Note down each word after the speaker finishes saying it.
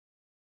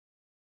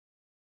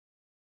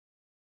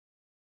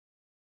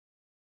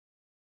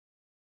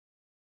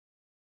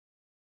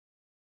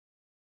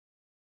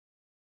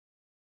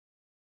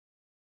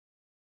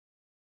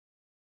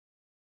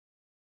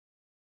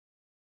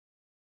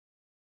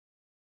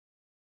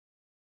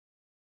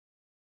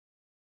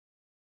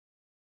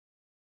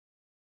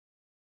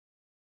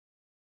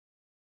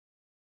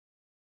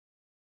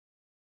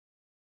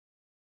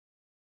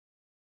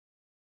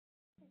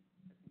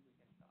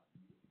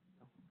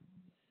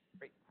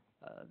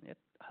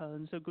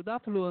So good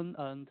afternoon.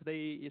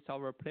 Today it's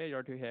our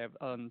pleasure to have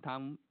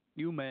Tom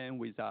Neumann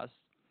with us.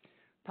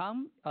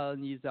 Tom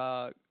is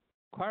a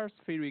quartz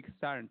physics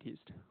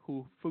scientist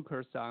who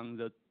focuses on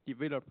the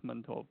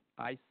development of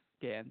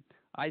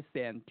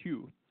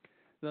ICESat-2,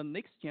 the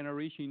next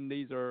generation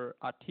laser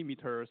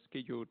altimeter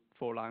scheduled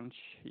for launch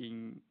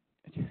in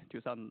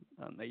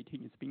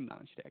 2018. It's been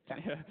launched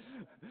actually.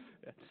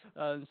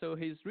 So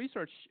his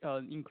research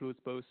includes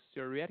both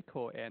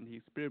theoretical and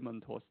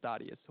experimental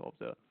studies of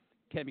the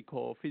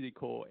chemical,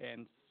 physical,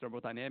 and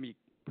thermodynamic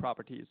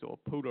properties of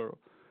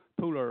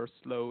polar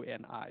snow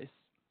and ice.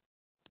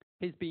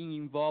 He's been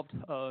involved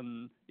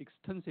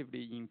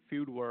extensively in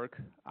field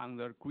work on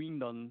the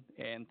Greenland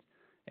and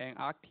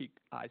Arctic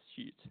ice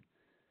sheets,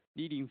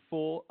 leading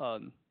 4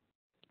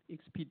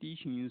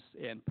 expeditions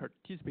and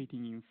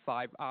participating in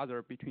 5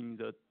 other between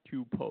the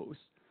 2 poles.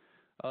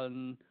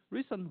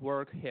 Recent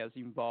work has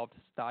involved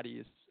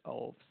studies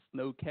of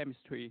snow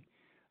chemistry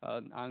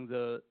on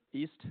the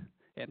East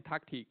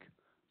Antarctic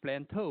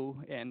plateau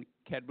and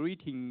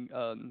calibrating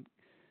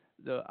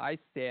the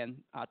ICESat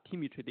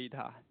altimetry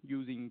data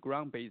using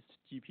ground-based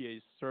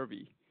GPS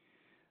survey.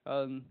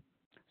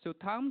 So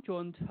Tom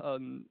joined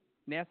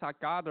NASA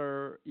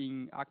Goddard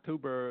in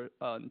October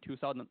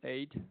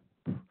 2008.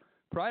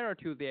 Prior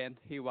to that,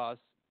 he was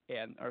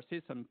an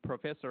assistant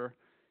professor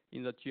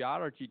in the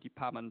geology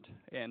department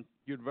at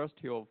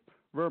University of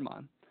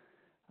Vermont.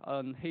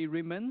 He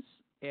remains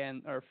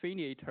an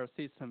affiliate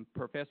assistant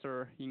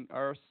professor in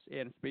Earth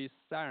and Space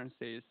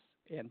Sciences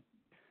at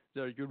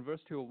the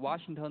University of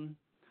Washington.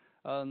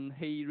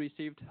 He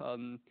received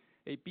a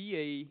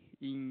BA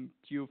in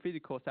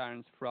geophysical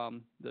science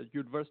from the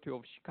University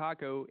of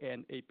Chicago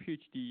and a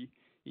PhD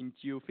in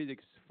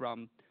geophysics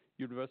from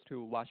University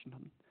of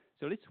Washington.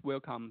 So let's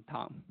welcome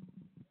Tom.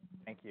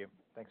 Thank you.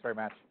 Thanks very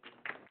much.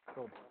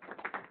 Cool.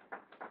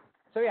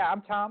 So yeah,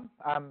 I'm Tom.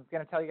 I'm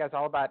going to tell you guys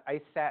all about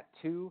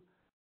ICESat-2.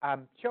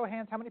 Show of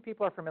hands, how many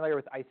people are familiar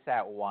with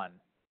ICESat-1?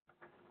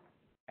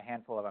 A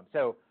handful of them.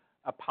 So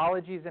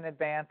apologies in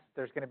advance.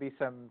 There's going to be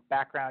some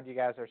background you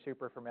guys are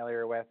super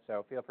familiar with,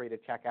 so feel free to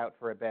check out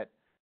for a bit.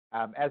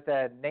 As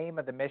the name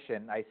of the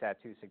mission,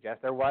 ICESat-2,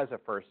 suggests, there was a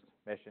first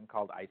mission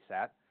called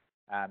ICESat.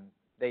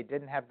 They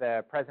didn't have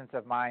the presence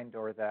of mind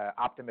or the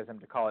optimism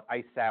to call it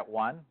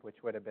ICESat-1,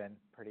 which would have been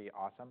pretty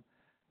awesome.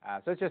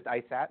 So it's just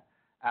ICESat.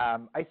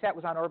 ICESat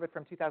was on orbit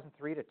from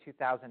 2003 to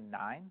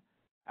 2009.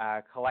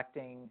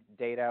 Collecting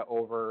data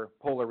over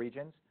polar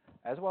regions,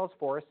 as well as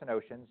forests and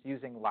oceans,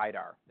 using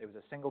LiDAR. It was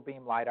a single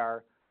beam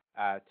LiDAR,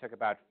 took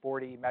about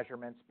 40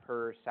 measurements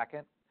per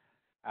second.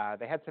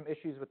 They had some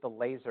issues with the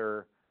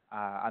laser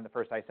on the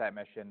first ICESat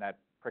mission that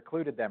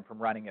precluded them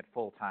from running at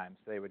full time.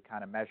 So they would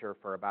kind of measure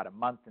for about a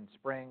month in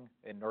spring,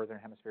 in northern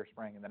hemisphere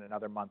spring, and then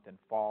another month in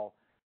fall,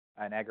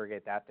 and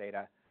aggregate that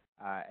data.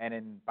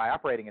 By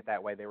operating it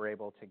that way, they were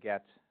able to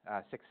get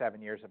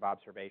 6-7 years of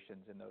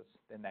observations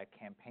in that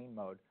campaign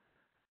mode.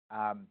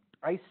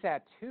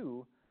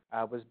 ICESat-2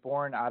 was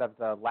born out of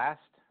the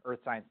last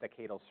Earth Science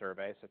Decadal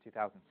Survey, so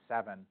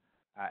 2007.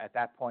 At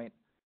that point,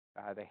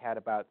 they had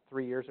about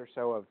 3 years or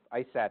so of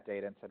ICESat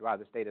data and said, wow,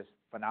 this data is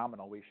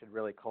phenomenal. We should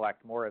really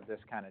collect more of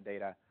this kind of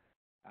data.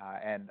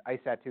 And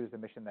ICESat-2 is the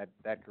mission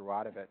that grew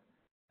out of it.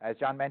 As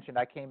John mentioned,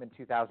 I came in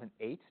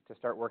 2008 to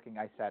start working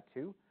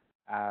ICESat-2.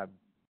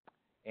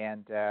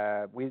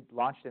 We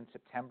launched in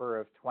September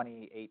of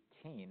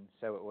 2018,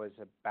 so it was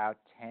about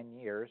 10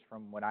 years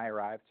from when I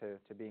arrived to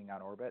being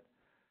on orbit,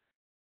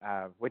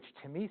 which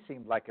to me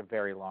seemed like a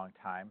very long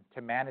time.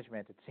 To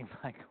management, it seemed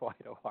like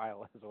quite a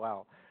while as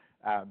well.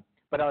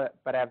 But I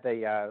have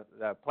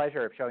the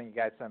pleasure of showing you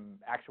guys some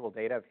actual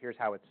data of here's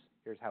how it's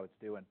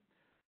doing.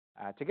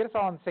 To get us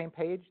all on the same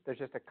page, there's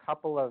just a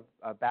couple of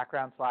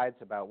background slides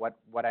about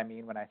what I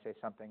mean when I say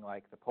something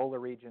like the polar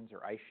regions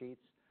or ice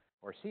sheets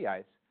or sea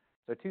ice.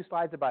 So 2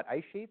 slides about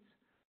ice sheets.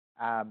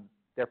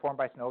 They're formed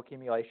by snow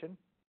accumulation.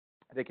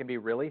 They can be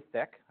really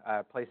thick.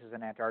 Places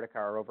in Antarctica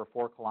are over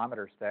 4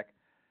 kilometers thick.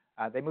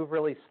 They move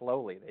really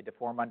slowly. They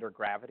deform under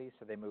gravity,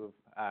 so they move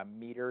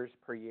meters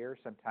per year,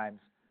 sometimes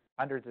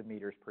hundreds of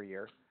meters per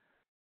year.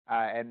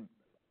 And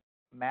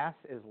mass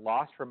is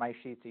lost from ice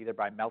sheets either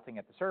by melting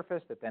at the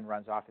surface that then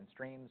runs off in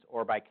streams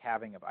or by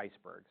calving of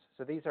icebergs.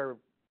 So these are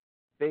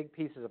big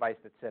pieces of ice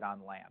that sit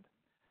on land.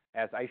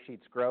 As ice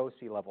sheets grow,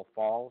 sea level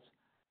falls.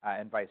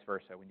 And vice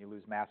versa. When you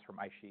lose mass from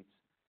ice sheets,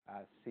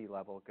 sea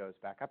level goes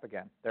back up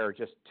again. There are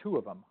just 2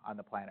 of them on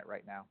the planet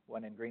right now,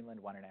 one in Greenland,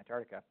 one in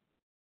Antarctica.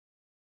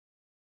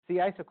 Sea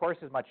ice, of course,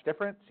 is much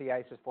different. Sea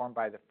ice is formed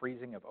by the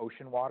freezing of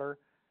ocean water.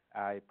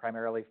 It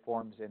primarily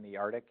forms in the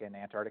Arctic and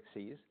Antarctic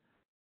seas.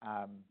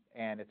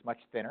 And it's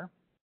much thinner,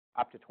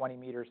 up to 20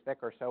 meters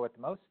thick or so at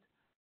the most.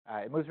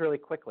 It moves really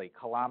quickly,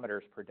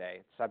 kilometers per day.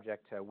 It's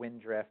subject to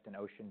wind drift and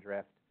ocean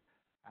drift.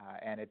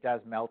 And it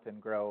does melt and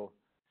grow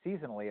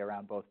seasonally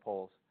around both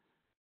poles.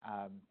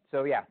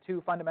 So yeah,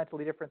 2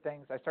 fundamentally different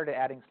things. I started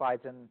adding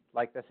slides in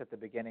like this at the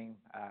beginning.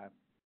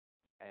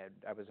 And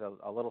I was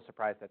a little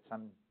surprised that so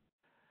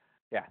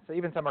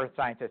even some Earth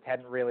scientists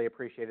hadn't really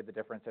appreciated the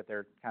difference, that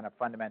they're kind of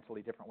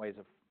fundamentally different ways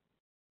of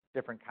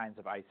different kinds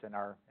of ice in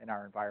our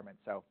environment.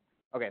 So,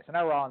 okay, so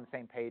now we're all on the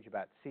same page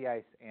about sea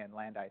ice and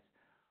land ice.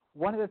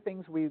 One of the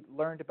things we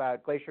learned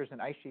about glaciers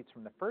and ice sheets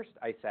from the first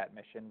ICESat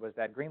mission was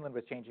that Greenland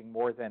was changing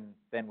more than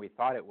we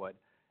thought it would.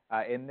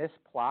 In this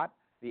plot,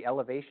 the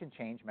elevation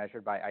change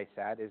measured by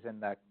ICESat is in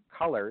the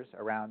colors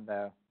around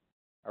the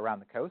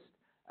coast.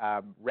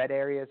 Red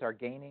areas are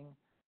gaining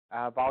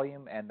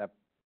volume, and the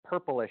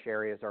purplish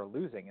areas are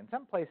losing. In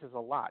some places, a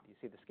lot. You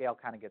see the scale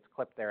kind of gets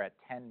clipped there at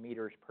 10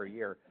 meters per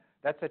year.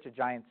 That's such a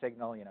giant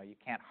signal, you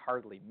can't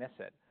hardly miss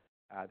it.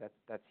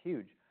 That's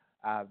huge.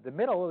 The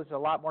middle is a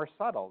lot more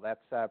subtle.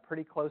 That's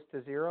pretty close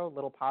to zero, a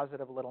little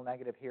positive, a little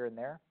negative here and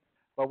there.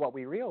 But what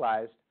we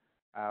realized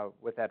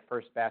with that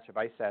first batch of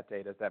ICESat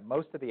data is that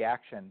most of the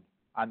action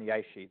on the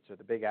ice sheets, or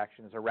the big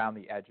action, is around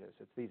the edges.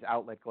 It's these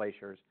outlet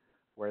glaciers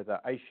where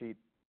the ice sheet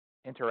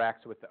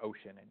interacts with the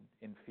ocean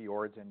in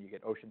fjords, and you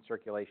get ocean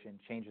circulation,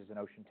 changes in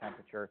ocean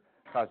temperature,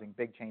 causing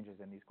big changes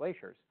in these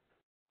glaciers.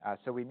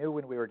 So we knew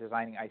when we were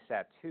designing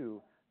ICESat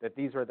 2 that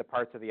these were the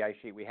parts of the ice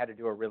sheet we had to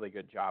do a really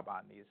good job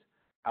on, these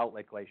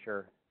outlet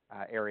glacier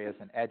areas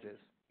and edges.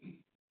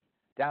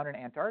 Down in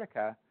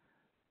Antarctica,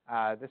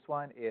 this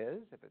one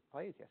is, if it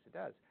plays, yes it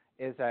does,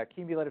 is a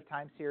cumulative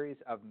time series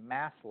of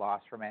mass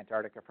loss from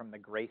Antarctica from the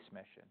GRACE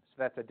mission. So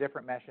that's a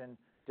different mission,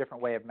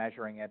 different way of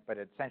measuring it, but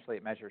essentially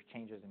it measures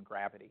changes in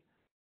gravity.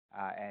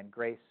 And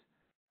GRACE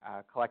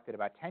collected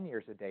about 10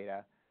 years of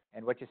data,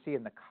 and what you see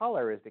in the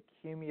color is the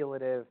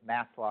cumulative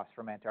mass loss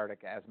from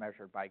Antarctica as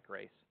measured by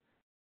GRACE.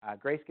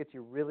 GRACE gets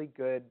you really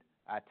good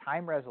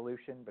time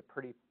resolution, but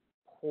pretty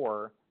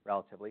poor,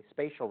 relatively,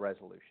 spatial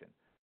resolution.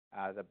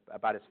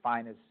 About as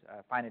fine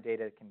a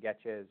data it can get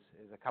you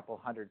is a couple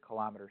 100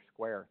 kilometers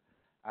square.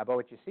 But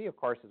what you see, of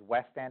course, is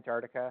West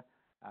Antarctica,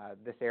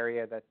 this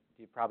area that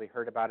you've probably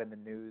heard about in the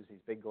news, these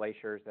big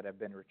glaciers that have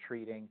been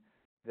retreating.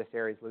 This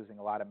area is losing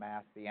a lot of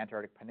mass. The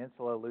Antarctic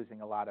Peninsula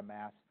losing a lot of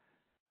mass.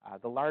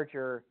 The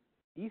larger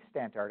East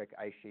Antarctic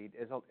ice sheet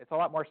it's a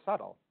lot more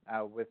subtle.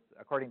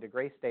 According to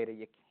GRACE data,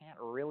 you can't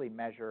really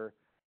measure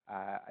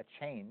a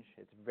change.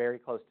 It's very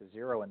close to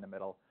zero in the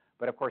middle.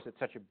 But of course, it's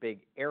such a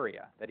big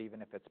area that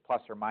even if it's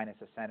plus or minus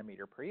a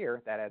centimeter per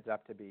year, that adds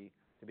up to be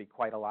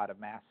quite a lot of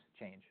mass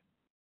change.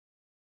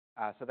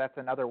 So that's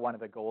another one of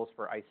the goals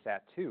for ICESat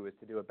 2 is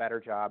to do a better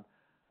job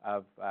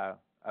of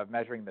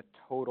measuring the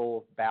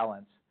total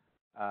balance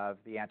of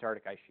the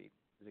Antarctic ice sheet.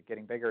 Is it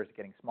getting bigger? Is it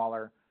getting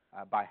smaller?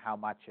 By how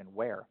much and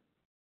where?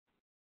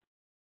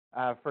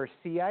 For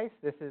sea ice,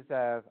 this is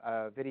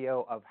a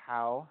video of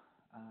how,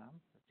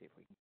 let's see if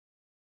we can,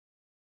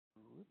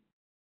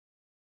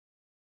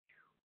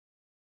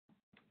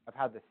 of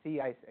how the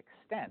sea ice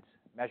extent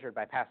measured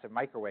by passive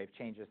microwave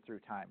changes through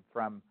time.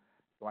 From,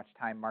 you watch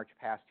time march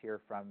past here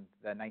from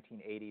the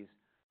 1980s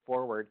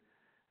forward,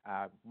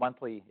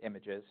 monthly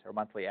images or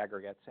monthly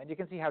aggregates, and you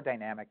can see how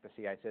dynamic the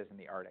sea ice is in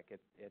the Arctic.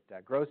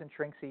 It grows and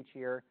shrinks each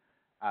year.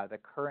 The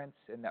currents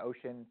in the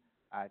ocean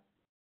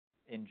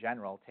in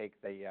general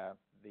take the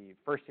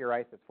first year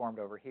ice that's formed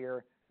over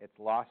here. It's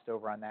lost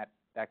over on that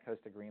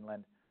coast of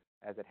Greenland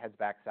as it heads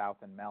back south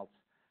and melts.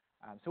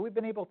 So we've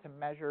been able to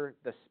measure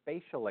the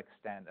spatial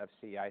extent of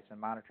sea ice and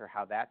monitor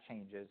how that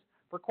changes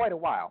for quite a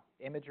while.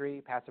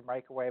 Imagery, passive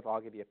microwave,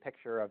 I'll give you a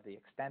picture of the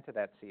extent of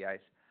that sea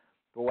ice.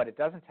 But what it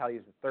doesn't tell you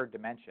is the third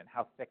dimension.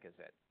 How thick is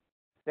it?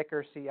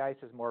 Thicker sea ice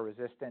is more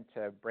resistant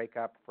to break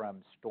up from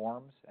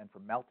storms and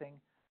from melting.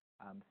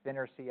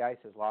 Thinner sea ice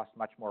is lost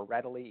much more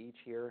readily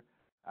each year.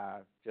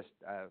 Just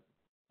a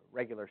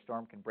regular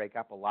storm can break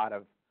up a lot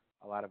of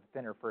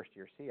thinner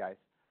first-year sea ice.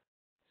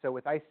 So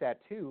with ICESat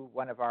 2,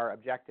 one of our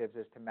objectives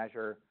is to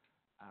measure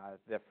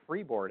the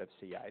freeboard of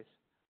sea ice,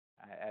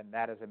 and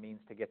that is a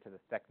means to get to the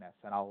thickness.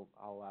 And I'll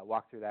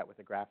walk through that with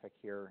a graphic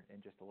here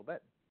in just a little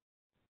bit.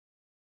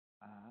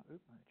 Let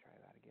me try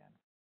that again.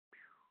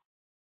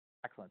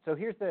 Excellent. So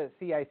here's the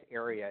sea ice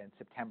area in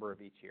September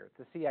of each year. It's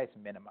the sea ice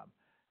minimum.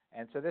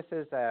 And so this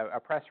is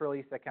a press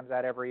release that comes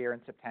out every year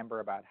in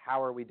September about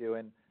how are we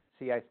doing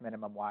sea ice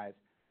minimum-wise.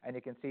 And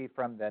you can see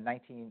from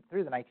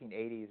through the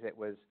 1980s, it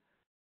was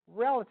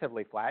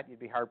relatively flat. You'd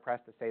be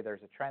hard-pressed to say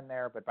there's a trend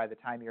there, but by the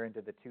time you're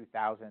into the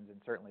 2000s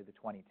and certainly the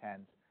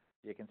 2010s,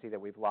 you can see that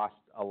we've lost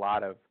a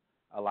lot of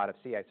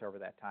sea ice over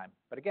that time.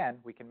 But again,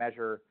 we can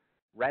measure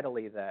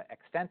readily the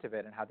extent of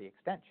it and how the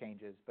extent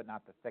changes, but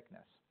not the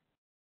thickness.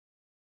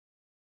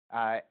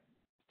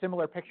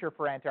 Similar picture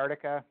for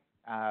Antarctica.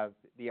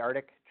 The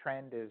Arctic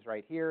trend is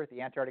right here.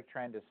 The Antarctic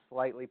trend is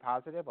slightly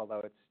positive,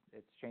 although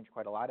it's changed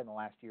quite a lot in the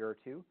last year or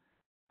two.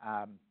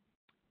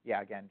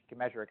 Yeah, again, you can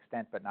measure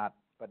extent, but not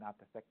the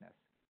thickness.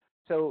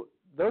 So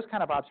those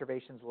kind of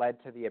observations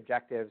led to the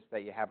objectives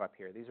that you have up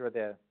here. These are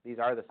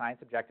the science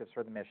objectives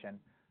for the mission.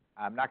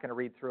 I'm not going to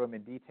read through them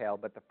in detail,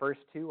 but the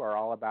first two are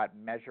all about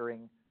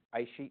measuring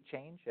ice sheet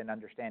change and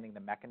understanding the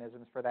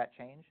mechanisms for that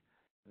change.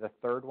 The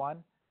third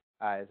one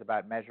is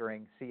about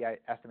measuring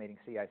estimating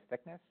sea ice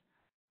thickness.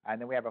 And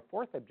then we have a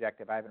fourth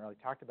objective I haven't really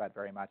talked about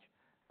very much,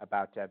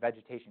 about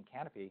vegetation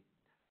canopy.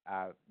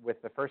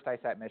 With the first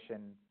ICESat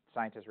mission,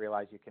 scientists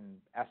realized you can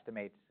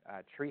estimate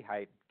tree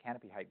height,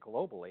 canopy height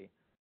globally.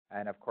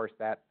 And of course,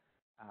 that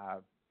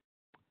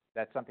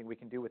That's something we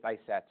can do with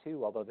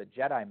ICESat-2, although the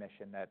JEDI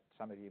mission that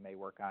some of you may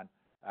work on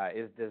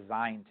is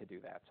designed to do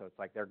that. So it's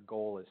like their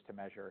goal is to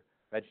measure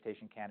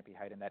vegetation canopy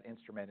height, and that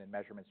instrument and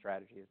measurement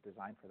strategy is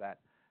designed for that.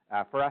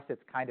 For us,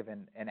 it's kind of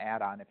an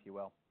add-on, if you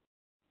will.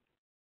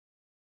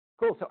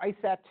 Cool, so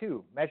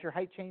ICESat-2, measure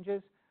height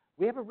changes.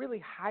 We have a really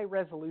high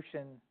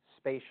resolution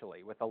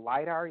spatially. With a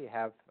LiDAR, you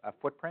have a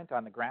footprint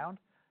on the ground,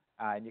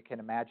 and you can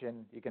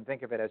imagine, you can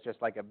think of it as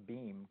just like a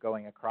beam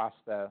going across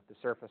the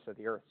surface of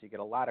the Earth. So you get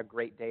a lot of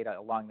great data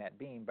along that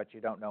beam, but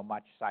you don't know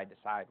much side to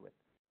side with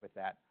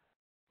that.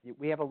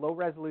 We have a low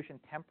resolution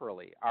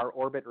temporally. Our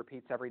orbit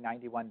repeats every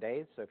 91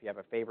 days, so if you have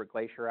a favorite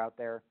glacier out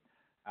there,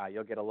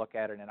 you'll get a look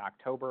at it in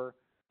October,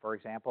 for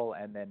example,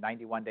 and then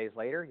 91 days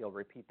later, you'll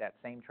repeat that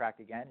same track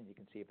again, and you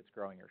can see if it's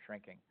growing or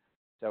shrinking.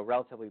 So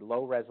relatively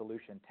low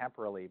resolution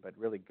temporally, but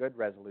really good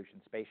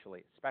resolution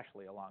spatially,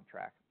 especially along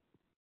track.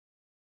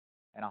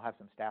 And I'll have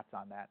some stats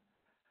on that.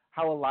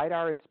 How a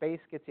LiDAR in space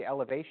gets you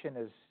elevation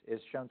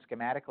is shown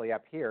schematically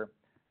up here.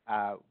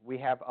 We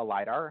have a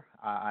LiDAR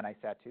on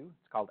ICESat-2.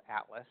 It's called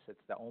Atlas.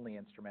 It's the only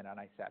instrument on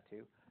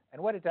ICESat-2.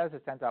 And what it does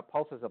is sends out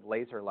pulses of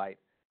laser light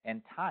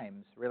and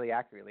times really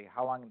accurately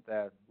how long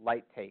the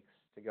light takes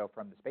to go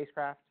from the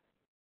spacecraft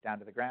down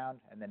to the ground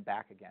and then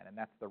back again. And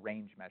that's the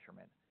range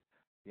measurement.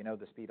 If you know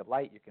the speed of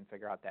light, you can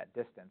figure out that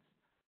distance.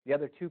 The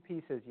other two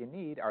pieces you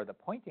need are the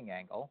pointing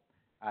angle.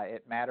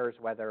 It matters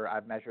whether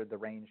I've measured the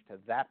range to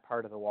that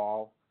part of the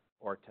wall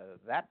or to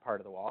that part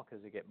of the wall,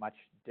 because you get much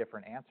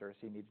different answers,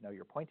 so you need to know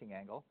your pointing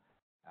angle.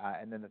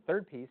 And then the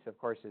third piece, of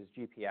course, is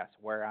GPS.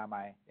 Where am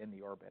I in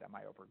the orbit? Am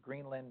I over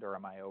Greenland, or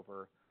am I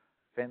over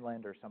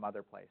Finland, or some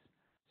other place?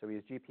 So we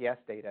use GPS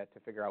data to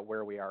figure out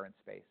where we are in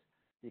space.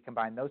 You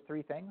combine those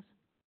three things,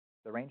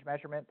 the range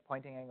measurement, the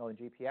pointing angle, and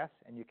GPS,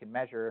 and you can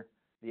measure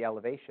the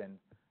elevation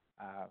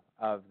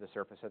of the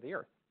surface of the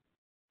Earth.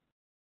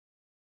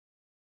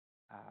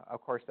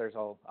 Of course, there's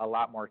a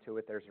lot more to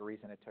it. There's a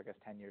reason it took us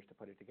 10 years to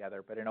put it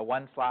together. But in a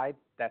one slide,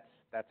 that's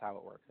how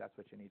it works. That's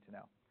what you need to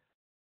know.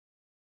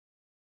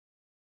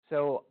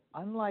 So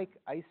unlike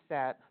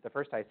ICESat, the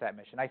first ICESat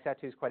mission,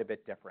 ICESat-2 is quite a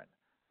bit different.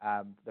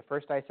 The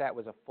first ICESat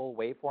was a full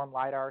waveform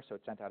LiDAR, so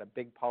it sent out a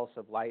big pulse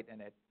of light,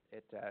 and it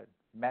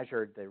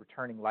measured the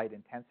returning light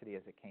intensity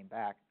as it came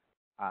back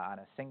on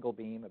a single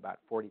beam about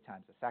 40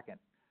 times a second.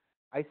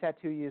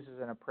 ICESat-2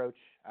 uses an approach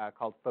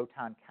called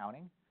photon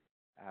counting.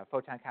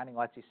 Photon counting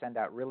lets you send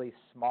out really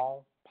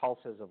small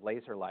pulses of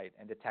laser light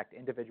and detect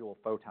individual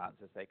photons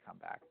as they come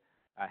back,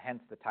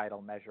 hence the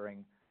title,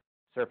 Measuring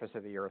Surface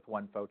of the Earth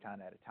One Photon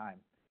at a Time.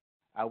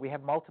 We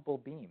have multiple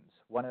beams.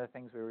 One of the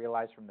things we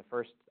realized from the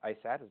first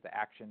ICESat is the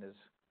action is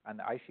on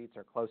the ice sheets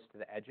are close to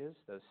the edges,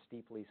 those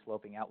steeply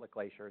sloping outlet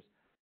glaciers.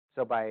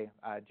 So by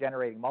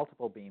generating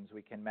multiple beams,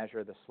 we can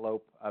measure the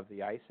slope of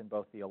the ice in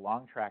both the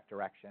along track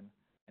direction,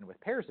 and with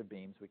pairs of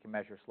beams, we can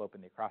measure slope in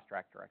the across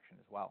track direction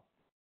as well.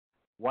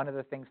 One of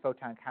the things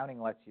photon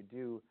counting lets you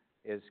do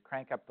is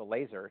crank up the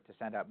laser to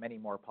send out many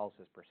more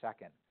pulses per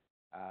second.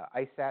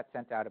 ICESat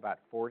sent out about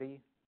 40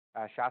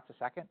 shots a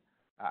second.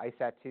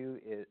 ICESat-2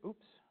 is,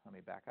 let me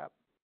back up,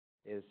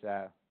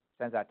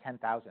 sends out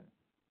 10,000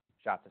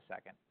 shots a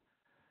second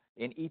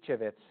in each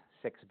of its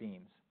 6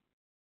 beams.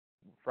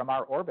 From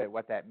our orbit,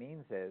 what that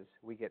means is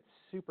we get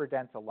super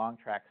dense along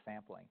track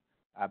sampling.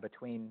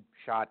 Between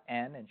shot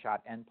n and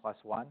shot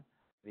n+1,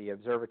 the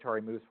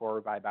observatory moves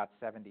forward by about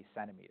 70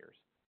 centimeters.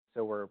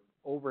 So we're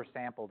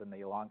oversampled in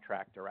the along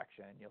track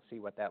direction, and you'll see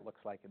what that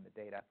looks like in the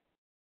data.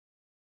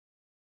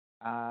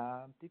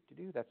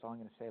 That's all I'm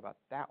going to say about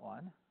that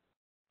one.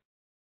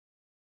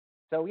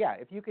 So yeah,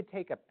 if you could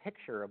take a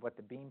picture of what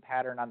the beam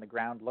pattern on the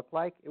ground looked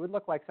like, it would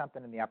look like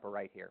something in the upper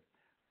right here.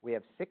 We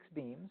have 6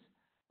 beams.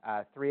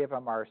 3 of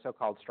them are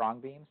so-called strong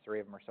beams. 3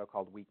 of them are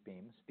so-called weak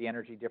beams. The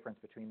energy difference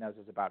between those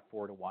is about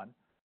 4 to 1.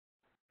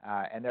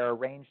 And they're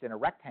arranged in a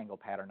rectangle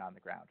pattern on the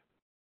ground.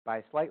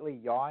 By slightly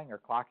yawing or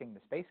clocking the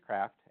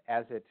spacecraft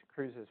as it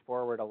cruises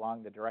forward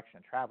along the direction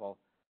of travel,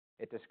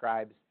 it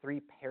describes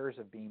 3 pairs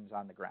of beams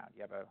on the ground.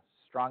 You have a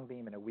strong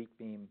beam and a weak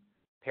beam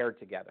paired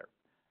together.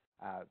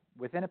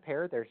 Within a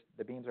pair,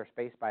 the beams are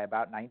spaced by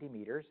about 90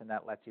 meters, and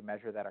that lets you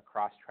measure that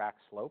across-track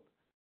slope.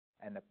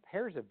 And the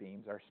pairs of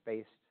beams are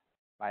spaced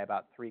by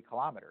about 3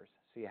 kilometers.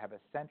 So you have a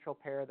central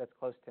pair that's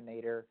close to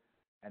nadir,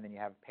 and then you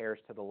have pairs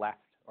to the left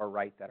or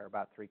right that are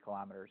about 3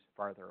 kilometers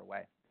farther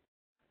away.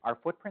 Our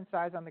footprint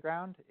size on the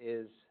ground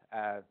is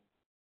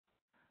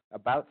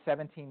about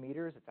 17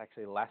 meters. It's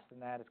actually less than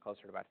that. It's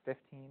closer to about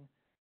 15.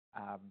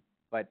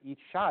 But each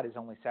shot is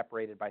only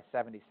separated by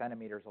 70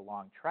 centimeters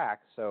along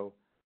track. So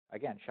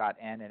again, shot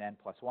n and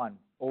n+1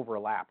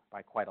 overlap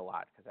by quite a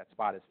lot, because that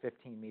spot is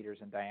 15 meters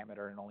in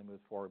diameter and only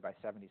moves forward by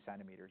 70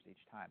 centimeters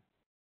each time.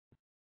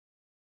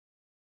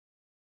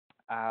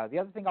 The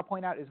other thing I'll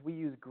point out is we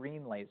use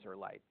green laser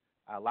light.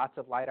 Lots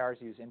of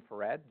LiDARs use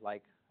infrared,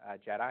 like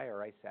JEDI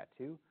or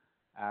ICESat-2,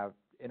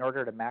 in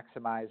order to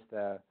maximize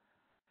the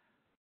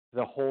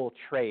whole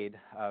trade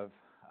of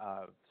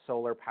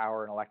solar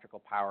power and electrical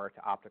power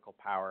to optical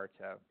power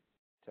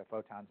to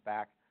photons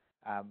back.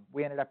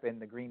 We ended up in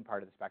the green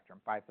part of the spectrum,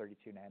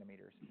 532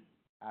 nanometers.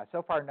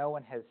 So far, no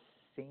one has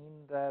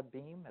seen the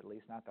beam, at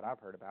least not that I've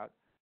heard about,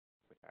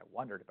 which I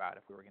wondered about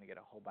if we were going to get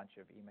a whole bunch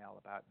of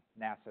email about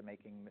NASA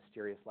making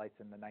mysterious lights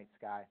in the night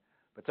sky.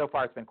 But so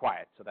far it's been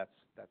quiet, so that's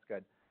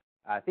good.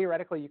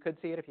 Theoretically, you could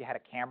see it if you had a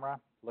camera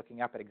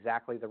looking up at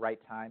exactly the right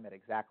time at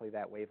exactly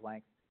that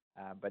wavelength,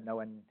 but no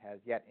one has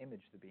yet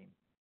imaged the beam.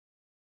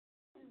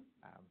 I think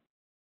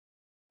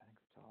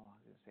that's all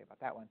I'm going to say about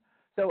that one.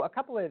 So a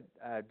couple of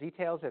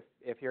details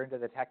if you're into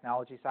the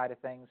technology side of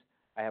things.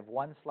 I have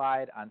one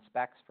slide on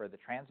specs for the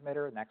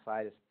transmitter. The next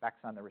slide is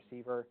specs on the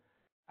receiver.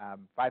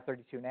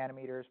 532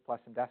 nanometers plus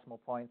some decimal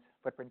points.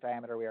 Footprint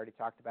diameter we already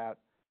talked about.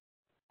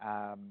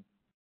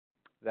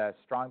 The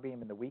strong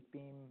beam and the weak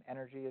beam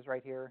energy is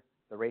right here.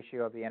 The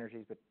ratio of the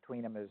energies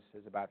between them is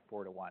about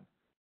 4 to 1.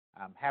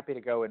 I'm happy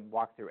to go and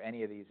walk through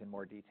any of these in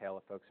more detail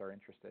if folks are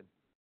interested.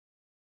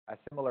 A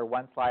similar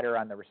one-slider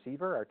on the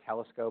receiver. Our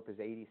telescope is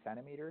 80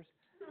 centimeters.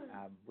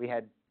 We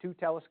had 2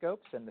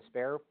 telescopes, and the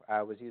spare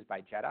was used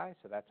by JEDI,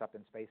 so that's up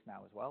in space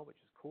now as well, which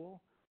is cool.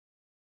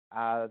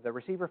 The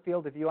receiver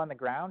field of view on the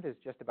ground is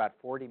just about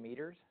 40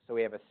 meters, so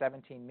we have a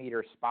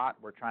 17-meter spot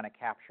we're trying to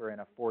capture in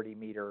a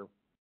 40-meter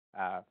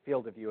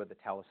field of view of the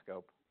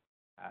telescope.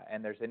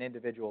 And there's an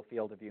individual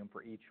field of view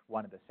for each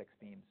one of the 6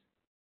 beams.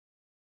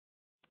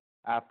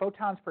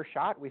 Photons per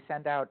shot, we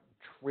send out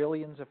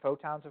trillions of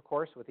photons, of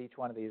course, with each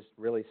one of these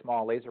really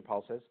small laser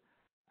pulses.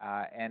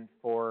 And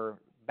for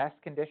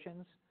best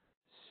conditions,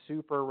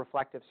 super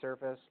reflective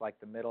surface like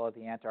the middle of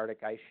the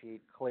Antarctic ice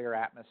sheet, clear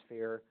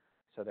atmosphere,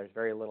 so there's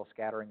very little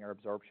scattering or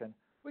absorption,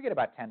 we get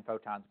about 10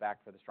 photons back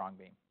for the strong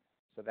beam.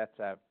 So that's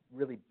a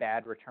really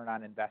bad return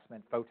on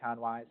investment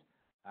photon-wise,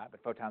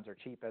 but photons are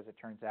cheap as it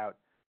turns out,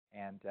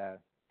 and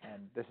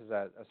this is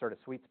a sort of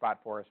sweet spot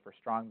for us for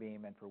strong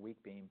beam and for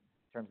weak beam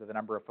in terms of the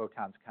number of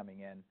photons coming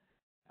in,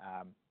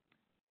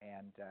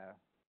 and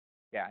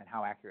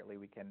how accurately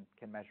we can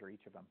measure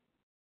each of them.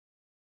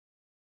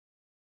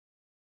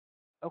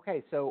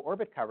 Okay, so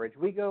orbit coverage.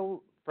 We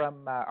go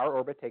from, our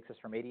orbit takes us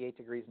from 88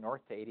 degrees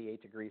north to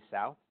 88 degrees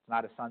south. It's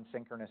not a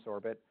sun-synchronous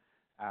orbit.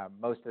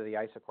 Most of the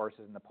ice, of course,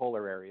 is in the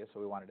polar area, so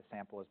we wanted to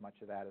sample as much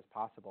of that as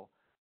possible.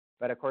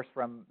 But of course,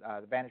 from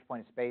the vantage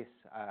point of space,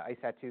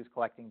 ICESat 2 is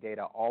collecting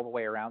data all the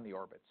way around the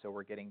orbit. So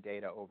we're getting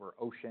data over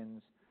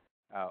oceans,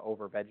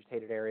 over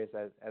vegetated areas,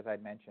 as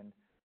I'd mentioned,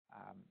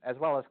 as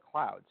well as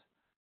clouds.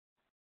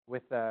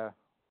 With by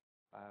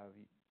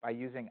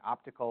using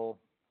optical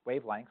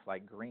wavelengths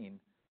like green,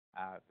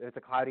 if it's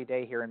a cloudy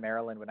day here in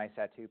Maryland when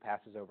ICESat 2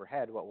 passes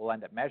overhead, what we'll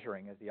end up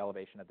measuring is the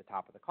elevation at the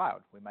top of the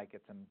cloud. We might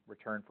get some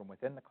return from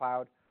within the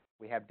cloud.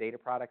 We have data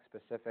products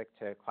specific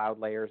to cloud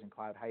layers and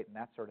cloud height and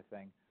that sort of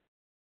thing.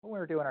 When we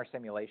were doing our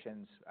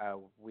simulations,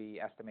 we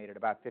estimated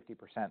about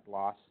 50%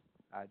 loss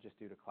just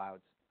due to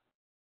clouds.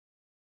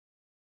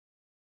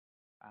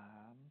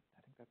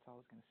 I think that's all I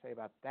was going to say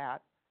about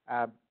that.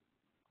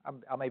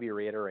 I'll maybe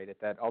reiterate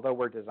it that although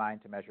we're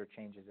designed to measure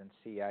changes in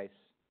sea ice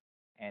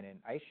and in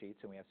ice sheets,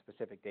 and we have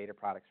specific data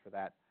products for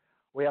that,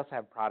 we also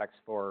have products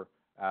for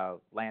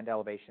land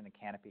elevation and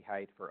canopy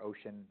height, for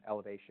ocean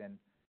elevation,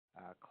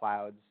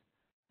 clouds,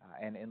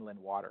 and inland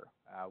water.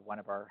 One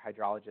of our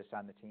hydrologists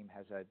on the team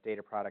has a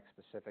data product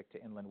specific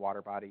to inland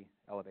water body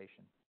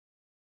elevation,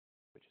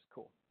 which is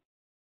cool.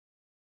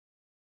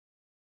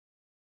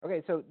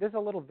 Okay, so there's a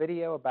little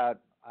video about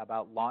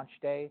launch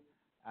day.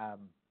 I'll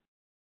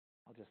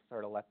just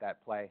sort of let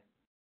that play.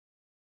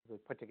 It was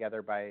put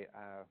together by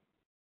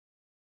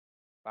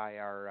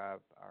our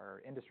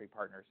industry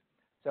partners.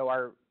 So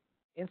our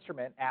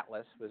instrument,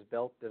 Atlas, was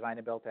designed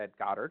and built at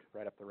Goddard,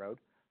 right up the road.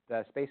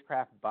 The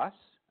spacecraft bus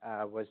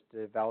was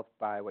developed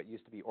by what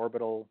used to be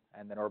Orbital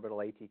and then Orbital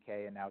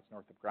ATK, and now it's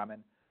Northrop Grumman,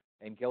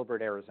 in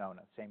Gilbert,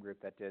 Arizona, same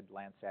group that did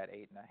Landsat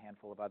 8 and a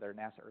handful of other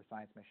NASA Earth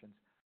Science missions.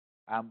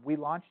 We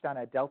launched on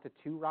a Delta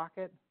II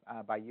rocket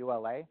by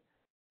ULA.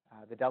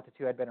 The Delta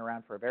II had been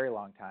around for a very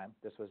long time.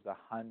 This was the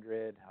I'm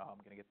going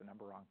to get the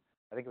number wrong.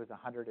 I think it was the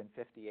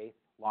 158th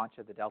launch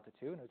of the Delta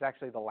II, and it was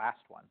actually the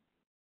last one.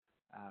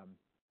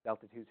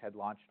 Delta IIs had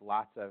launched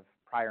lots of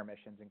prior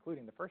missions,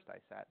 including the first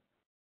ICESat.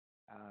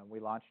 We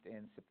launched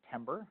in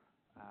September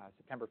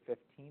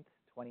 15th,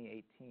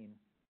 2018,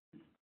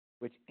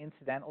 which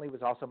incidentally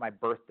was also my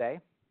birthday.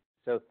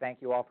 So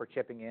thank you all for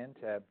chipping in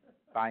to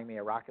buying me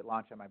a rocket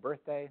launch on my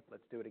birthday.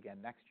 Let's do it again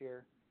next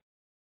year.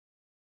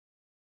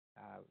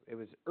 It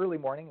was early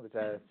morning. It was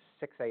a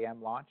 6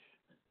 a.m. launch.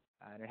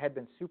 And it had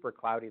been super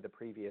cloudy the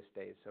previous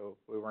days, so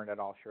we weren't at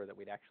all sure that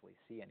we'd actually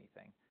see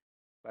anything.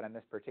 But on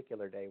this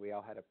particular day, we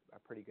all had a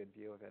pretty good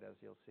view of it, as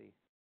you'll see.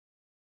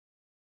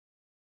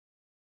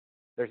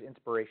 There's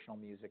inspirational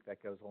music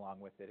that goes along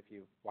with it if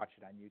you watch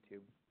it on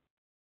YouTube.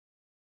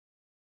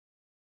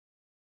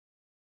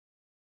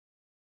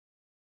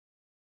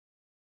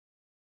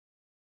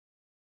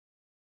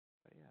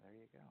 But yeah, there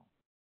you go.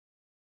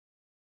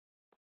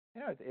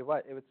 You know,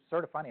 it was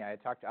sort of funny. I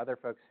had talked to other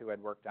folks who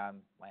had worked on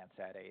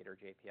Landsat 8 or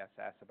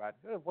JPSS about,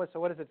 so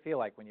what does it feel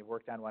like when you've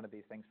worked on one of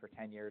these things for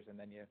 10 years and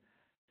then you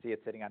see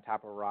it sitting on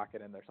top of a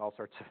rocket and there's all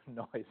sorts of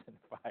noise and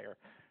fire?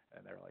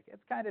 And they're like,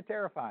 it's kind of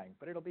terrifying,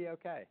 but it'll be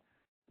okay.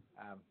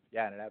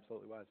 Yeah, and it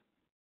absolutely was.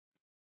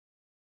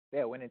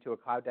 Yeah, it went into a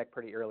cloud deck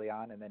pretty early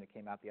on, and then it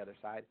came out the other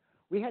side.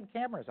 We had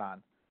cameras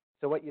on.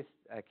 So what you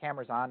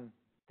cameras on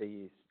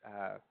the,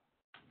 I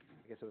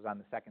guess it was on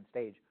the second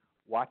stage,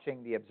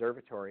 watching the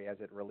observatory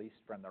as it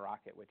released from the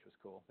rocket, which was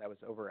cool. That was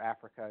over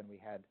Africa, and we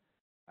had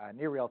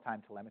near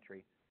real-time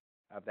telemetry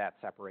of that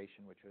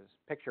separation, which was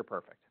picture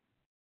perfect.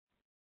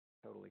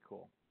 Totally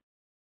cool.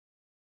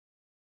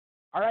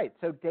 All right,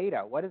 so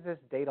data. What does this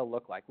data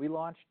look like? We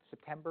launched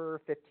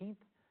September 15th.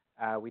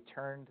 We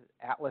turned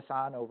Atlas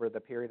on over the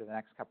period of the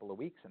next couple of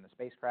weeks in the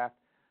spacecraft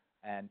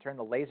and turned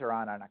the laser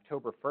on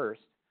October 1st.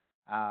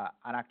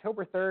 On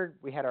October 3rd,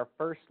 we had our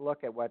first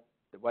look at what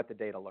the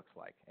data looks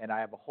like. And I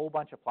have a whole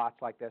bunch of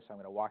plots like this. I'm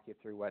going to walk you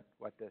through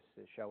what this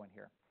is showing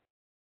here.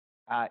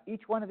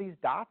 Each one of these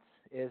dots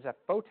is a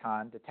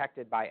photon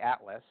detected by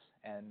Atlas,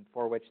 and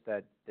for which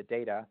the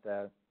data,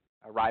 the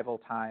arrival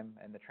time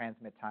and the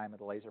transmit time of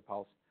the laser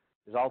pulse,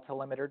 is all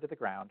telemetered to the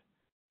ground.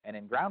 And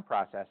in ground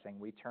processing,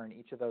 we turn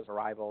each of those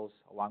arrivals,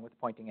 along with the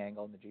pointing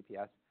angle and the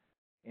GPS,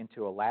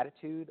 into a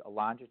latitude, a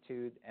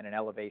longitude, and an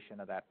elevation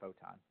of that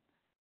photon.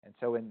 And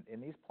so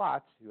in these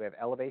plots, you have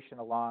elevation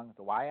along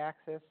the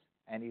y-axis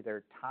and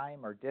either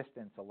time or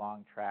distance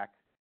along track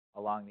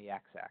along the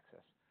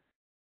x-axis.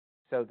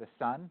 So the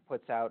sun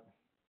puts out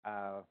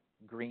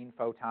green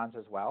photons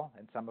as well,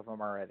 and some of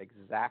them are at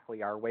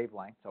exactly our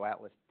wavelength, so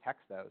Atlas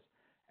detects those.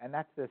 And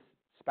that's this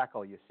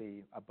speckle you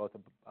see both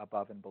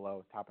above and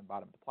below, top and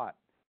bottom of the plot.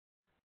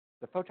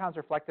 The photons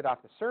reflected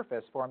off the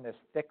surface form this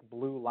thick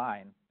blue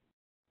line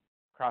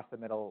across the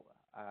middle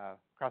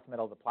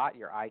of the plot.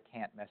 Your eye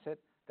can't miss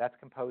it. That's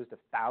composed of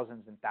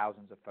thousands and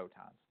thousands of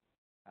photons.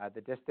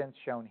 The distance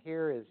shown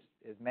here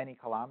is many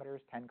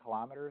kilometers, 10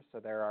 kilometers, so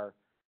there are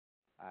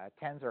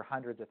tens or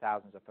hundreds of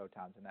thousands of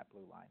photons in that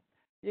blue line.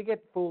 You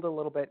get fooled a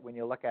little bit when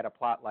you look at a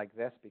plot like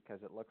this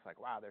because it looks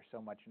like, wow, there's so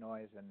much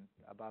noise and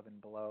above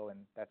and below, and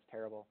that's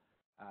terrible.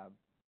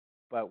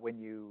 But when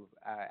you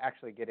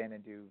actually get in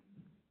and do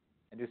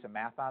some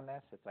math on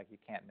this, it's like you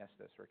can't miss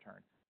this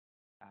return.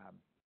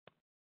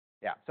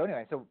 Yeah, so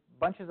anyway, so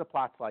bunches of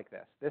plots like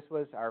this. This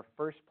was our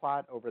first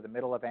plot over the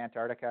middle of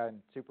Antarctica, and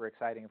super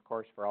exciting, of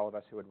course, for all of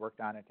us who had worked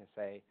on it to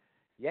say,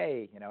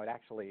 yay, you know, it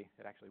actually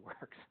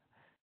works.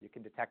 You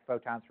can detect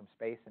photons from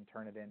space and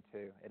turn it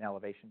into an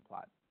elevation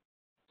plot.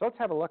 So let's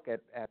have a look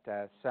at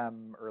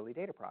some early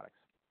data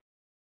products.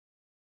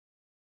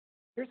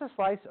 Here's a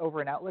slice over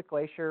an outlet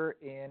glacier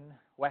in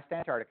West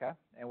Antarctica,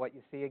 and what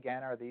you see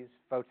again are these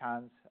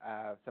photons,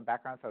 some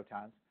background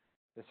photons.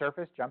 The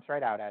surface jumps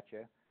right out at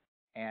you,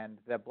 and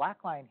the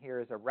black line here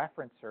is a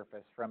reference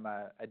surface from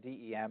a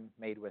DEM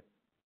made with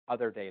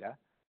other data,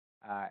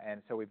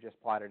 and so we've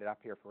just plotted it up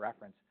here for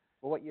reference.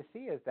 But what you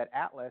see is that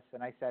Atlas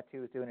and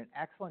ICESat-2 is doing an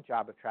excellent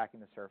job of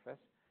tracking the surface,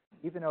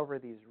 even over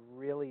these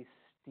really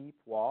steep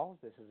walls.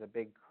 This is a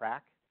big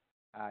crack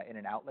in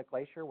an outlet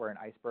glacier where an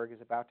iceberg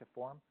is about to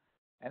form.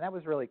 And that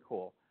was really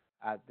cool.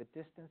 The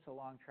distance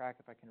along track,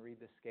 if I can read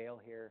the scale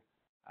here,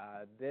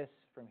 this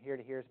from here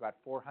to here is about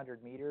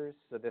 400 meters.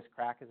 So this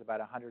crack is about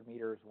 100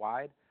 meters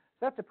wide.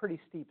 So that's a pretty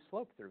steep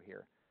slope through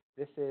here.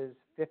 This is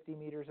 50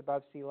 meters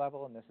above sea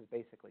level, and this is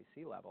basically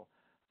sea level.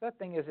 So that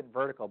thing isn't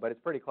vertical, but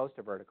it's pretty close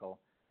to vertical.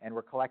 And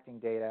we're collecting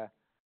data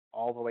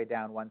all the way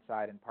down one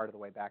side and part of the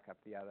way back up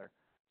the other.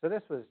 So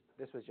this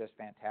was just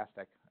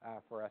fantastic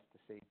for us to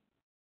see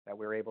that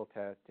we were able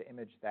to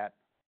image that.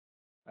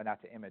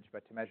 Not to image,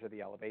 but to measure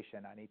the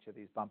elevation on each of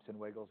these bumps and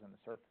wiggles in the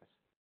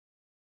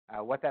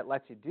surface. What that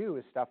lets you do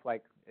is stuff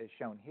like is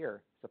shown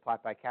here. It's a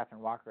plot by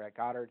Catherine Walker at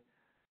Goddard.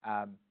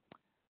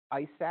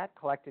 ICESat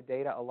collected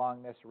data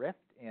along this rift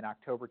in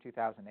October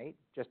 2008.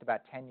 Just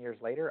about 10 years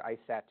later,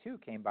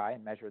 ICESat-2 came by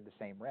and measured the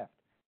same rift.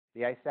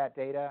 The ICESat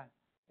data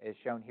is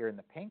shown here in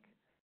the pink.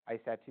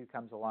 ICESat-2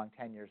 comes along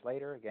 10 years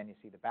later. Again, you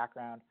see the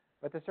background,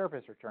 but the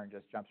surface return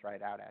just jumps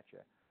right out at you.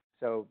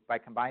 So by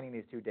combining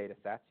these two data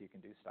sets, you can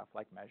do stuff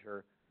like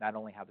measure not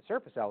only how the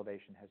surface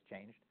elevation has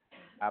changed,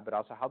 but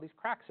also how these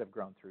cracks have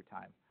grown through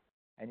time.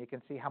 And you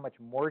can see how much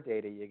more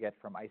data you get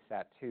from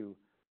ICESat-2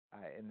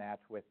 in that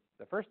with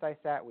the first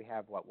ICESat, we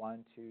have,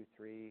 1, 2,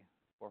 3,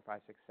 4,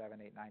 5, 6, 7,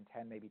 8, 9,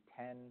 10, maybe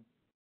 10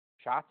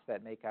 shots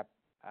that make up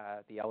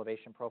the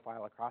elevation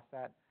profile across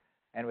that.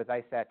 And with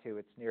ICESat-2,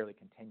 it's nearly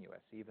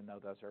continuous, even though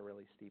those are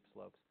really steep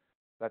slopes.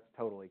 That's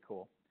totally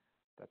cool.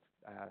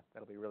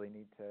 That'll be really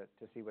neat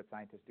to see what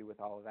scientists do with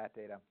all of that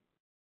data.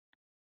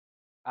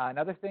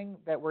 Another thing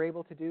that we're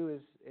able to do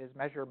is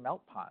measure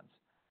melt ponds.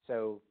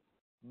 So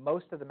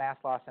most of the mass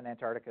loss in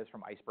Antarctica is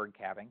from iceberg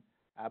calving,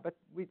 but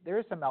there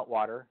is some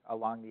meltwater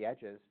along the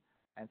edges.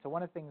 And so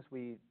one of the things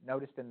we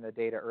noticed in the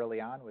data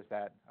early on was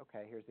that,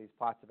 okay, here's these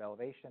plots of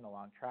elevation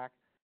along track.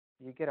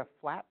 You get a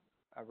flat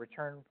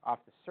return off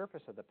the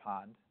surface of the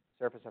pond,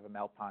 surface of a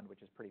melt pond,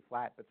 which is pretty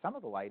flat, but some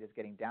of the light is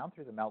getting down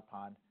through the melt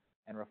pond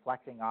and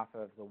reflecting off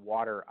of the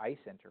water-ice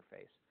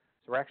interface.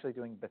 So we're actually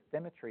doing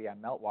bathymetry on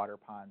meltwater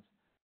ponds.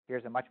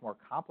 Here's a much more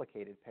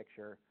complicated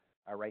picture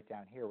right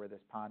down here where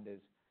this pond is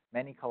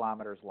many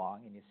kilometers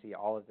long, and you see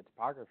all of the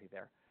topography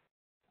there.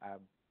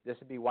 This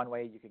would be one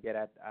way you could get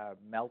at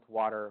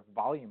meltwater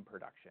volume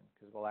production,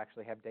 because we'll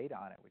actually have data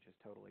on it, which is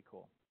totally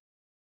cool.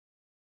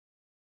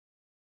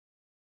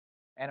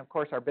 And of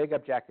course, our big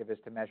objective is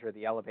to measure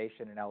the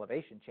elevation and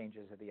elevation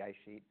changes of the ice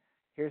sheet.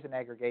 Here's an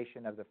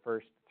aggregation of the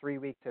first 3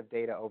 weeks of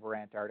data over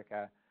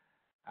Antarctica.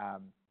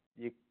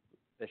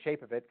 The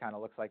shape of it kind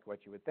of looks like what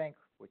you would think,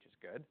 which is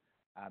good.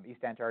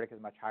 East Antarctica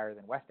is much higher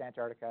than West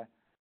Antarctica.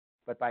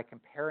 But by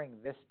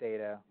comparing this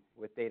data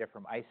with data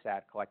from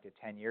ICESat collected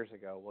 10 years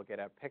ago, we'll get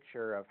a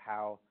picture of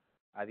how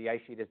the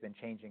ice sheet has been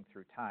changing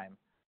through time.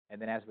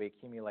 And then as we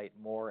accumulate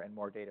more and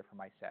more data from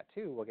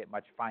ICESat-2, we'll get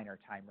much finer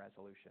time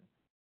resolution.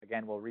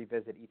 Again, we'll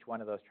revisit each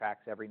one of those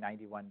tracks every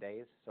 91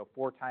 days. So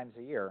 4 times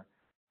a year,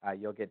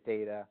 you'll get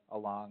data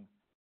along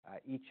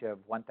each of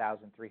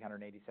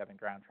 1,387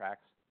 ground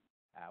tracks,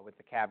 with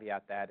the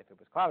caveat that if it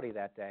was cloudy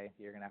that day,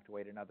 you're going to have to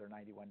wait another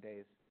 91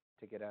 days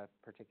to get a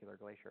particular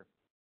glacier.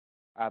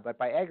 But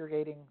by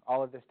aggregating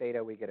all of this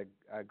data, we get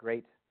a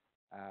great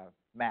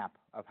map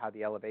of how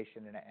the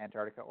elevation in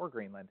Antarctica or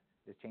Greenland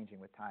is changing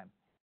with time.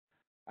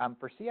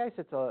 For sea ice,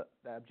 the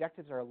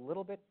objectives are a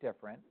little bit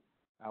different.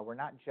 We're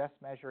not just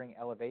measuring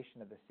elevation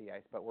of the sea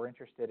ice, but we're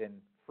interested in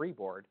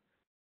freeboard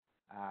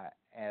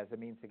as a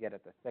means to get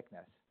at the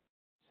thickness.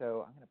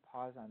 So I'm going to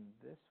pause on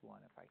this one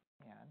if I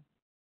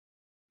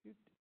can.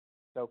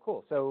 So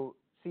cool. So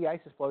sea ice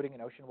is floating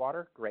in ocean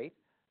water. Great.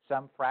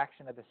 Some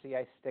fraction of the sea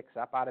ice sticks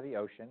up out of the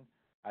ocean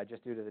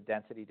just due to the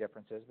density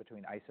differences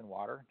between ice and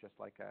water, just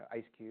like an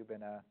ice cube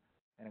in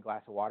a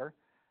glass of water.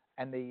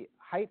 And the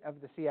height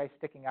of the sea ice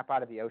sticking up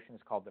out of the ocean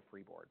is called the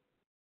freeboard.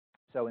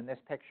 So in this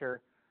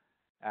picture,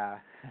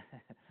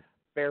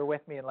 bear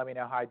with me and let me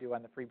know how I do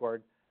on the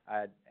freeboard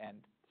and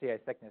sea ice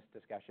thickness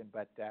discussion.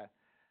 But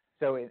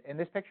so in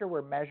this picture,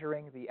 we're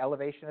measuring the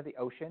elevation of the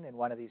ocean in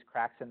one of these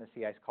cracks in the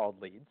sea ice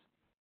called leads.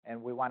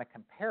 And we want to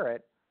compare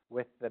it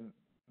with the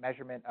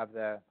measurement of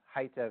the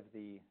height of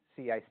the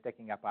sea ice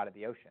sticking up out of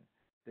the ocean.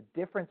 The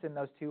difference in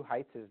those two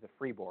heights is the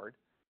freeboard.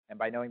 And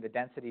by knowing the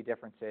density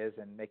differences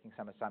and making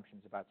some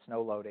assumptions about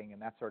snow loading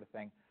and that sort of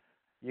thing,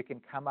 you can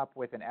come up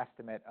with an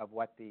estimate of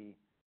what the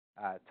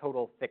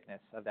total thickness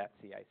of that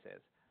sea ice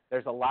is.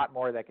 There's a lot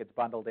more that gets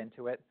bundled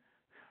into it,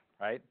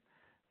 right?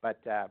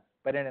 But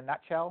in a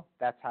nutshell,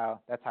 that's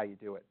how you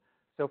do it.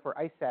 So for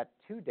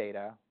ICESat-2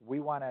 data, we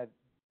want to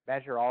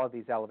measure all of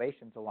these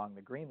elevations along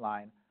the green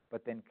line,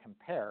 but then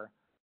compare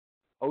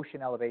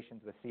ocean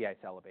elevations with sea ice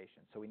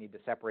elevations. So we need to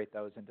separate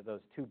those into those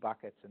 2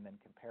 buckets and then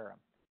compare them.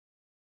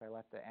 If I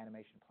let the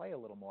animation play a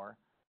little more,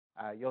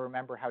 you'll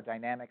remember how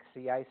dynamic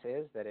sea ice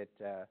is, that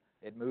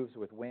it moves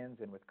with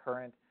winds and with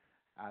current.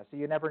 So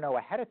you never know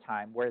ahead of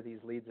time where these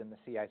leads in the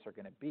sea ice are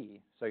going to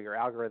be. So your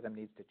algorithm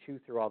needs to chew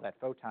through all that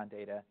photon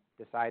data,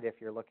 decide if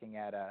you're looking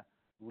at a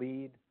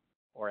lead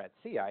or at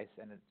sea ice,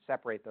 and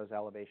separate those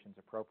elevations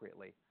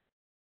appropriately.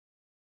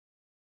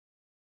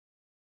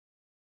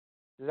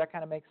 Does that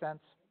kind of make sense?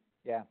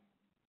 Yeah.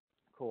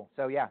 Cool.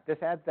 So yeah,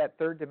 this adds that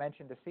 3rd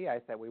dimension to sea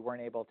ice that we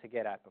weren't able to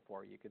get at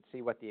before. You could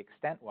see what the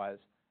extent was,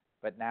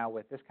 but now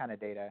with this kind of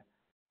data,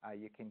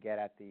 you can get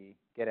at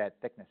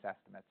thickness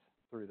estimates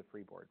through the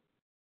freeboard.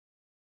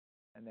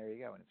 And there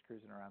you go, and it's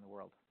cruising around the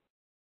world.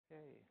 Yay.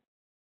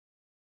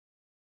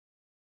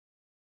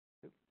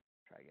 Oops,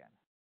 try again.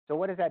 So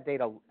what does that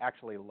data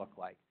actually look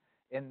like?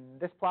 In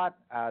this plot,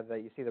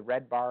 you see the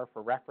red bar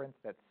for reference.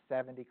 That's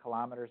 70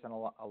 kilometers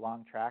on a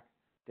long track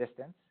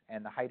distance,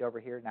 and the height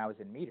over here now is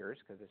in meters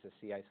because this is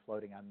sea ice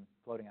floating on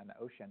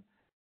the ocean.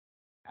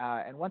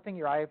 And one thing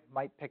your eye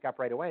might pick up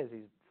right away is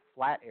these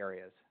flat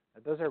areas.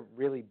 Those are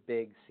really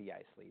big sea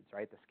ice leads,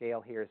 right? The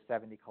scale here is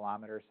 70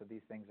 kilometers, so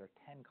these things are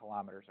 10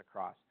 kilometers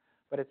across.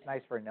 But it's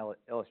nice for an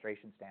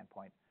illustration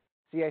standpoint.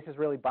 Sea ice is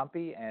really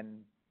bumpy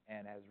and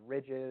has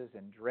ridges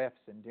and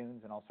drifts and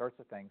dunes and all sorts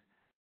of things.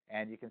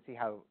 And you can see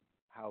how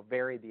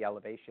varied the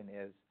elevation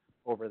is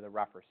over the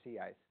rougher sea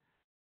ice.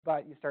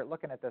 But you start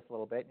looking at this a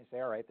little bit and you say,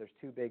 all right, there's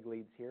 2 big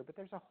leads here, but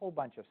there's a whole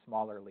bunch of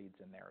smaller leads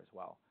in there as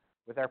well.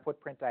 With our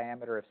footprint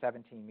diameter of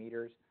 17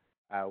 meters,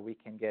 we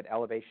can get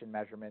elevation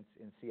measurements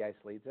in sea ice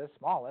leads as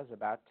small as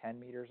about 10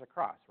 meters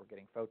across. We're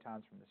getting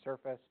photons from the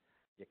surface.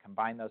 You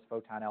combine those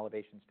photon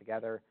elevations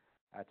together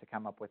to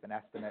come up with an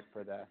estimate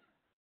for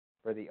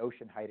the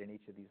ocean height in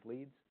each of these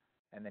leads,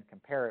 and then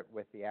compare it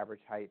with the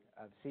average height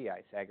of sea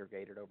ice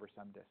aggregated over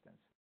some distance.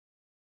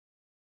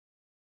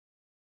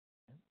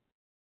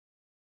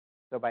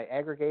 So by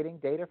aggregating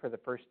data for the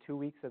first 2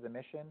 weeks of the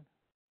mission,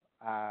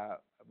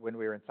 when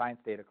we were in science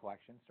data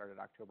collection, started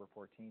October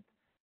 14th,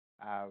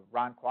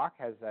 Ron Kwok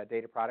has a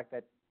data product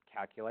that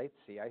calculates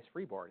sea ice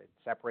freeboard. It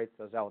separates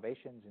those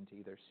elevations into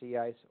either sea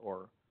ice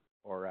or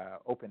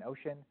open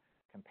ocean,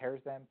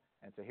 compares them,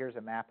 and so here's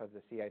a map of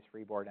the sea ice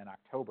freeboard in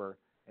October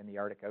in the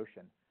Arctic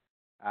Ocean.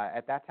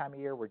 At that time of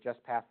year, we're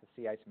just past the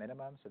sea ice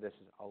minimum, so this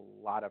is a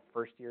lot of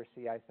first-year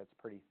sea ice that's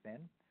pretty thin.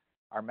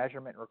 Our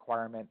measurement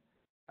requirement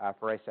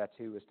for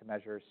ICESat-2 is to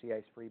measure sea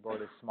ice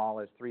freeboard as small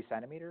as 3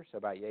 centimeters, so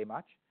about yay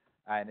much,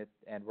 and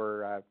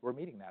we're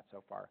meeting that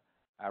so far.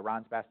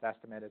 Ron's best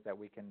estimate is that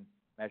we can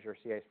measure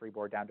sea ice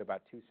freeboard down to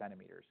about 2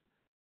 centimeters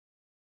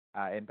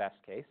in best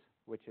case,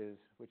 which is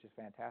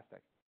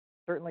fantastic.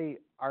 Certainly,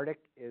 Arctic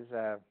is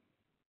a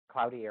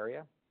cloudy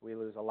area. We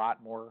lose a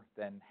lot more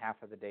than half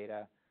of the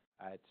data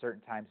at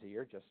certain times of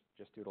year, just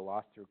due to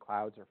loss through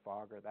clouds or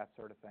fog or that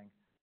sort of thing.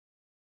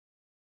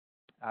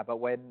 But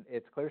when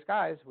it's clear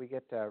skies, we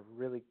get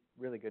really,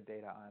 really good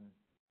data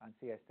on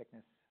sea ice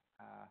thickness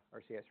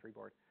or sea ice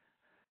freeboard.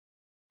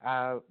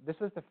 This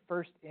was the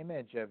first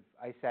image of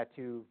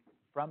ICESat-2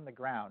 from the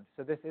ground.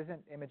 So this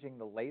isn't imaging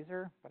the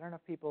laser, but I don't know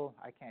if people,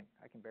 I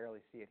can barely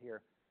see it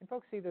here. Can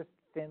folks see this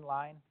thin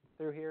line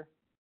through here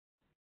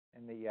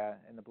in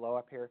the blow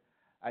up here?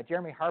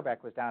 Jeremy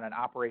Harbeck was down on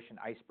Operation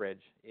Ice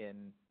Bridge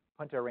in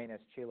Punta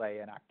Arenas, Chile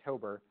in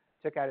October,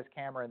 took out his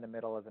camera in the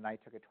middle of the night,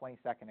 took a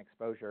 20-second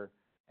exposure,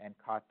 and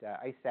caught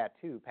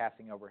ICESat-2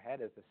 passing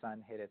overhead as the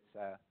sun hit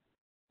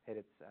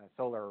its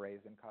solar arrays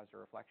and caused a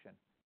reflection,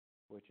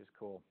 which is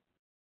cool.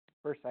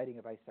 First sighting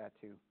of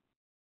ICESat-2.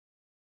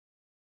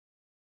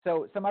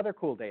 So some other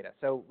cool data.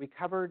 So we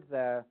covered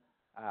the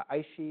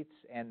ice sheets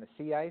and the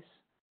sea ice,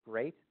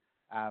 great.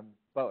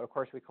 But of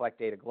course we collect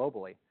data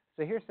globally.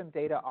 So here's some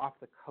data off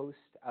the coast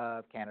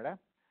of Canada.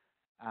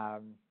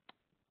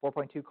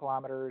 4.2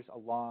 kilometers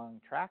along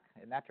track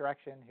in that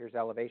direction. Here's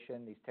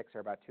elevation. These ticks are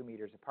about 2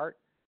 meters apart.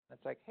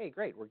 That's like, hey,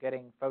 great, we're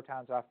getting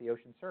photons off the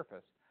ocean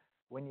surface.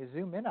 When you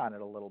zoom in on it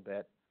a little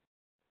bit,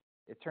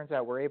 it turns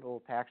out we're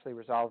able to actually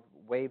resolve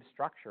wave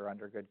structure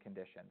under good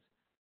conditions.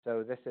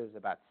 So this is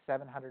about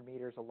 700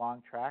 meters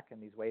along track, and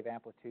these wave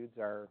amplitudes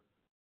are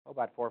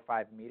about 4 or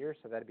 5 meters.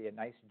 So that'd be a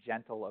nice,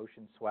 gentle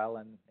ocean swell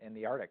in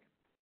the Arctic,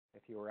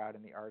 if you were out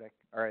in the Arctic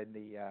or in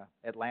the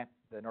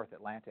North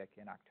Atlantic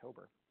in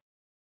October.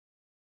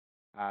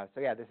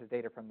 So yeah, this is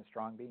data from the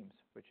strong beams,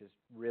 which is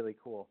really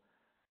cool.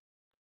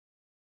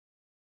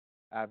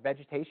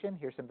 Vegetation.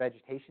 Here's some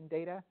vegetation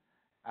data.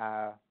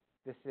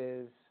 This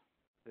is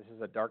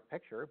a dark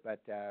picture,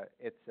 but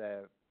it's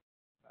a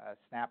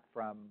snap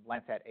from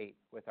Landsat 8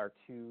 with our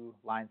 2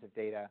 lines of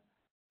data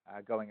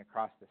going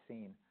across the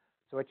scene.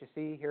 So what you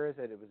see here is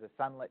that it was a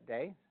sunlit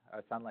day,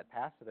 a sunlit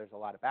pass, so there's a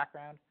lot of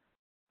background.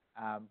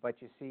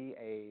 But you see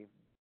a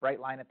bright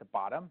line at the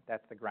bottom.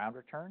 That's the ground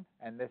return.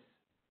 And this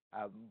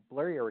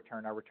blurrier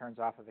return are returns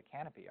off of the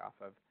canopy, off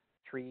of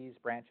trees,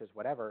 branches,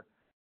 whatever.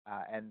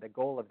 And the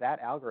goal of that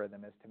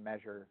algorithm is to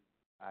measure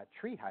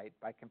tree height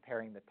by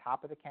comparing the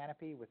top of the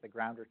canopy with the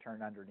ground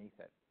return underneath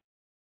it.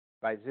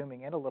 By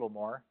zooming in a little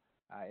more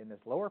in this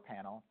lower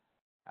panel,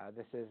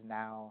 this is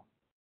now,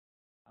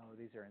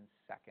 these are in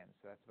seconds,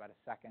 so that's about a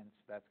second.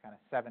 So that's kind of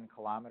 7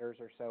 kilometers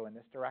or so in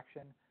this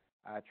direction.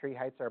 Tree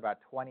heights are about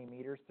 20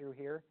 meters through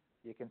here.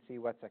 You can see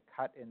what's a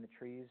cut in the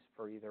trees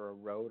for either a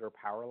road or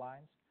power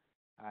lines.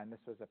 And this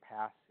was a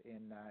pass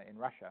in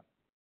Russia,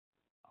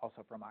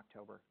 also from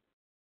October.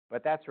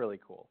 But that's really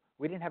cool.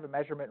 We didn't have a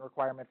measurement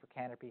requirement for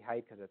canopy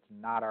height because it's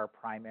not our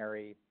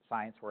primary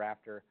science we're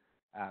after.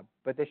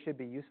 But this should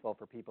be useful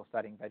for people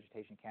studying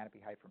vegetation canopy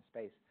height from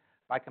space.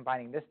 By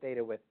combining this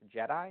data with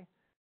JEDI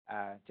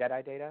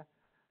data,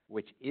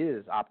 which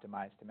is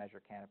optimized to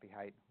measure canopy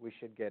height, we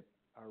should get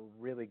a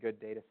really good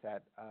data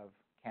set of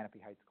canopy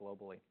heights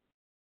globally.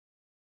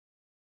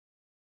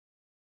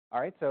 All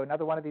right, so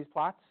another one of these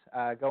plots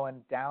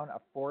going down a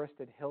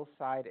forested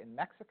hillside in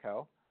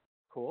Mexico.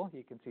 Cool,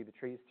 you can see the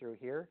trees through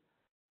here,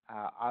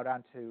 out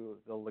onto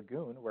the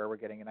lagoon where we're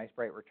getting a nice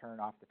bright return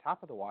off the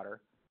top of the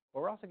water, but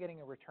we're also getting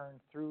a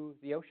return through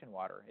the ocean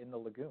water in the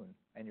lagoon.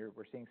 And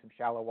we're seeing some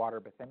shallow water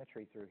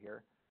bathymetry through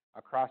here,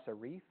 across a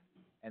reef,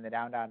 and then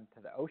down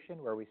to the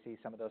ocean where we see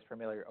some of those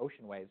familiar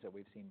ocean waves that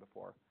we've seen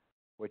before,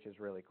 which is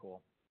really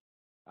cool.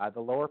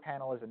 The lower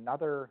panel is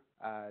another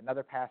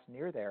pass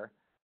near there,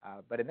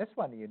 but in this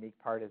one, the unique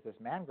part is this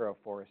mangrove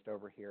forest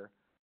over here.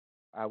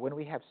 When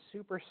we have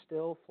super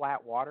still,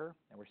 flat water,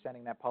 and we're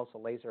sending that pulse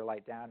of laser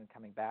light down and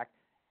coming back,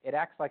 it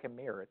acts like a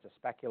mirror. It's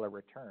a specular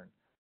return.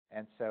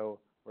 And so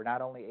we're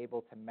not only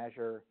able to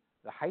measure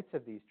the heights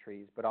of these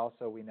trees, but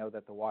also we know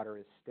that the water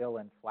is still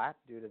and flat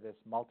due to this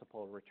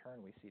multiple return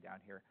we see down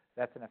here.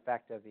 That's an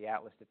effect of the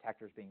Atlas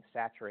detectors being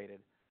saturated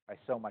by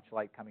so much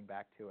light coming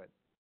back to it.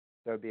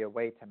 So it would be a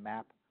way to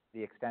map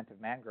the extent of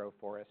mangrove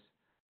forests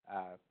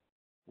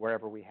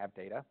wherever we have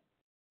data,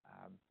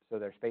 so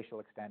their spatial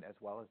extent as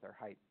well as their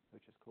height,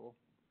 which is cool.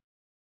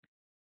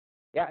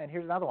 Yeah, and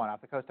here's another one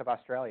off the coast of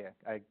Australia,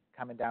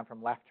 coming down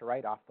from left to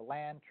right off the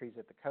land, trees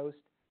at the coast.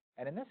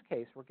 And in this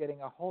case, we're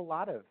getting a whole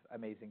lot of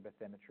amazing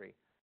bathymetry.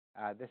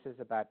 This is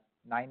about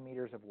 9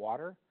 meters of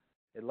water.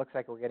 It looks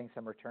like we're getting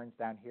some returns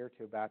down here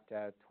to about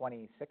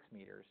 26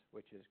 meters,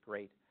 which is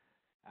great.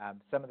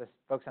 Some of the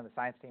folks on the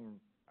science team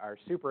are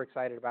super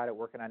excited about it,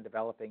 working on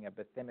developing a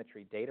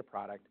bathymetry data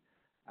product.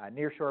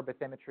 Nearshore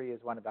bathymetry is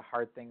one of the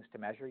hard things to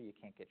measure. You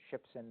can't get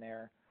ships in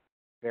there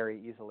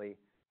very easily.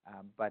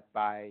 But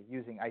by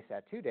using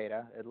ICESat-2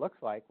 data, it looks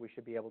like we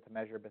should be able to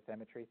measure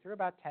bathymetry through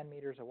about 10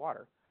 meters of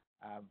water.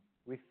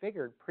 We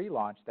figured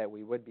pre-launch that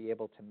we would be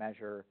able to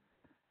measure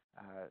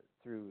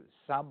through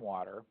some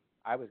water.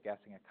 I was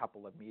guessing a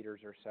couple of meters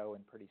or so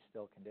in pretty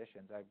still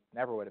conditions. I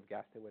never would have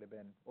guessed it would have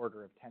been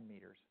order of 10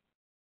 meters.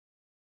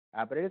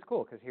 But it is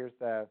cool because here's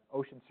the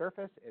ocean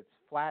surface. It's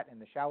flat in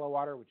the shallow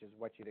water, which is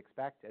what you'd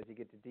expect. As you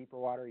get to deeper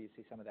water, you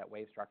see some of that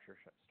wave structure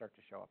start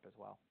to show up as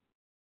well.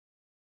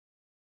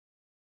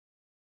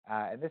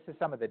 And this is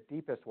some of the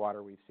deepest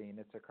water we've seen.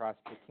 It's across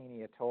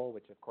Bikini Atoll,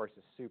 which of course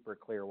is super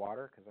clear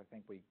water because I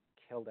think we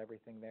killed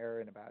everything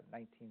there in about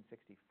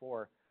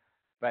 1964.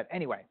 But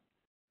anyway,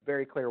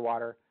 very clear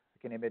water.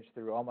 We can image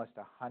through almost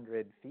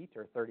 100 feet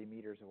or 30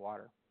 meters of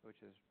water, which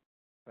is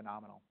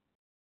phenomenal.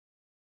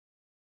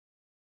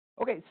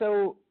 Okay,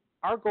 so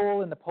our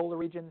goal in the polar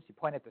regions, you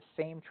point at the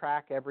same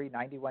track every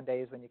 91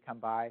 days when you come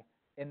by.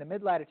 In the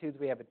mid-latitudes,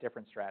 we have a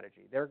different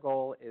strategy. Their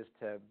goal is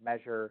to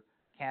measure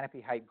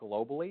canopy height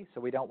globally, so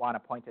we don't want to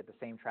point at the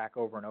same track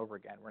over and over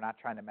again. We're not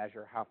trying to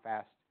measure how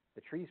fast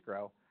the trees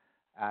grow.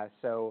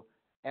 So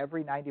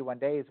every 91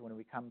 days when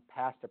we come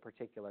past a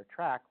particular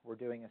track, we're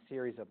doing a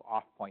series of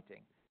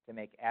off-pointing to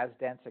make as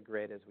dense a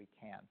grid as we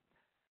can.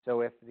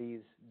 So if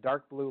these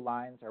dark blue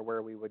lines are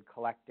where we would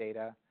collect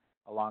data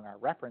along our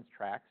reference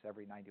tracks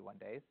every 91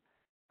 days,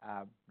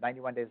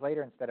 91 days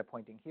later, instead of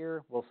pointing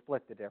here, we'll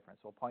split the difference.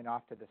 We'll point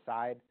off to the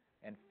side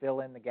and fill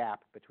in the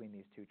gap between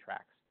these two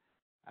tracks.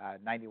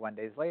 91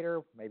 days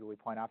later, maybe we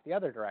point off the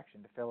other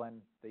direction to fill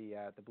in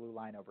the blue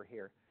line over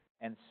here,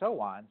 and so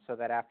on, so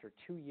that after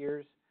 2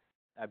 years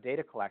of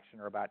data collection,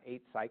 or about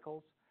 8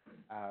 cycles,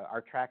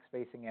 our track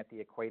spacing at the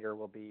equator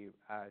will be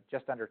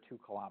just under 2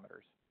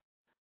 kilometers.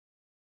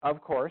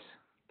 Of course,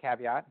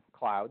 caveat,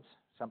 clouds.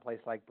 Someplace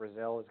like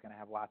Brazil is going to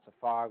have lots of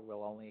fog.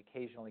 We'll only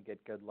occasionally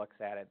get good looks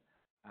at it.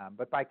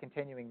 But by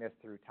continuing this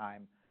through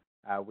time,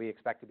 we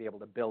expect to be able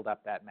to build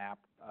up that map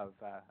of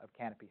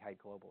canopy height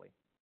globally.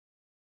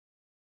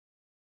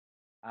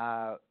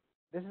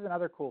 This is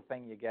another cool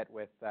thing you get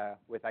with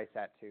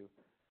ICESat 2,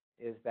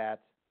 is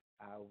that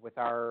with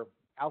our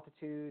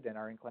altitude and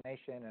our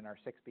inclination and our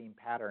 6-beam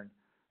pattern,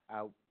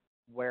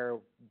 where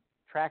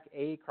track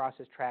A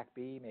crosses track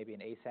B, maybe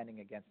an ascending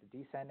against a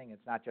descending,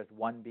 it's not just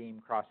one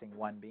beam crossing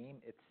one beam,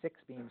 it's 6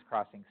 beams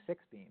crossing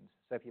 6 beams.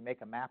 So if you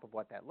make a map of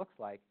what that looks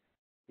like,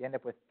 you end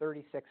up with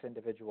 36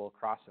 individual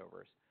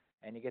crossovers.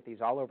 And you get these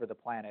all over the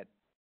planet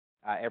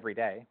every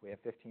day. We have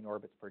 15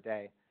 orbits per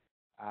day.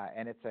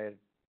 And it's a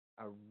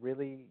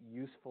really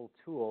useful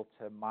tool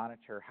to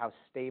monitor how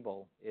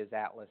stable is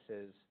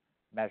Atlas's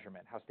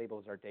measurement, how stable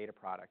is our data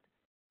product.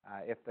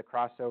 If the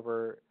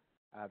crossover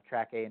of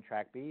track A and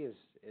track B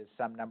is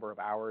some number of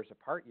hours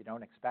apart, you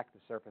don't expect the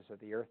surface of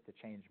the Earth to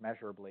change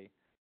measurably.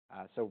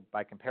 So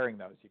by comparing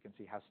those, you can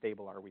see how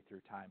stable are we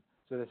through time.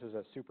 So this is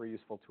a super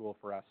useful tool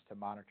for us to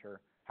monitor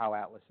how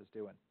Atlas is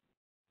doing.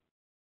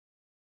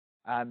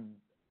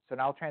 So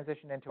now I'll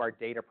transition into our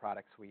data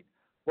product suite.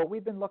 What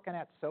we've been looking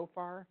at so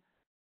far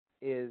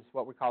is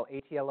what we call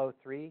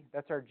ATLO3.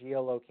 That's our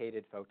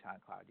geolocated photon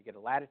cloud. You get a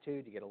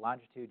latitude, you get a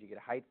longitude, you get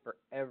a height for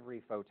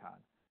every photon,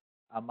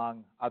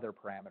 among other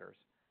parameters.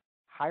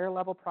 Higher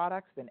level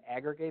products then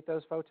aggregate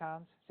those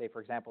photons. Say,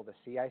 for example, the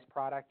sea ice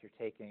product, you're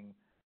taking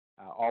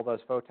all those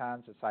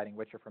photons, deciding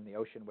which are from the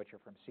ocean, which are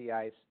from sea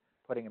ice,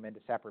 putting them into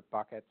separate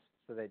buckets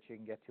so that you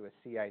can get to a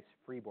sea ice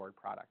freeboard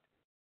product.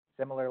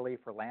 Similarly,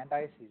 for land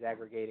ice, he's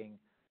aggregating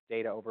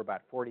data over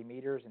about 40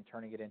 meters and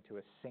turning it into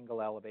a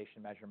single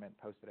elevation measurement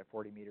posted at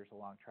 40 meters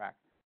along track.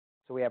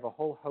 So we have a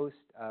whole host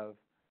of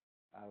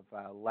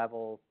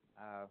level,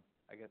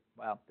 I guess,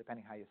 well,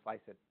 depending how you slice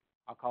it,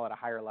 I'll call it a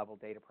higher level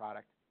data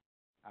product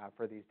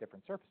for these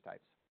different surface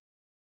types.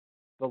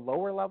 The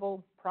lower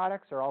level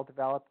products are all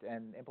developed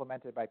and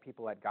implemented by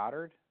people at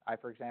Goddard. I,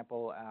 for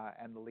example,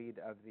 am the lead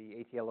of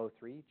the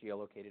ATLO3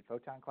 geolocated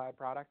photon cloud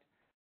product.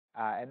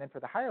 And then for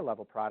the higher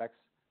level products,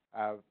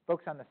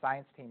 folks on the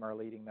science team are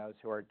leading those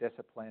who are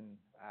discipline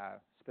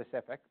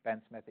specific.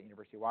 Ben Smith at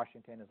University of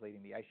Washington is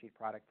leading the ice sheet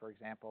product, for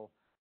example,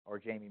 or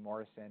Jamie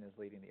Morrison is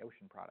leading the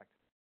ocean product.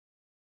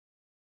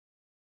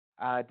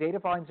 Data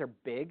volumes are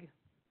big.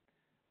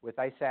 With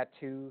ICESat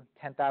 2,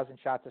 10,000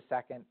 shots a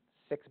second,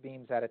 6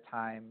 beams at a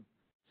time,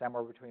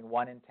 somewhere between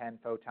 1 and 10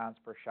 photons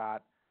per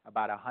shot,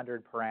 about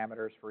 100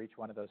 parameters for each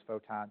one of those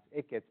photons.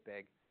 It gets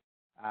big.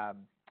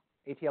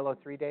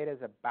 ATLO3 data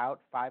is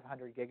about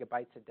 500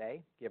 gigabytes a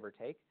day, give or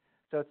take.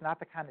 So it's not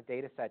the kind of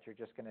data set you're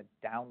just going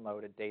to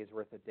download a day's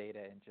worth of data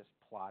and just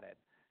plot it.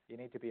 You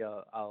need to be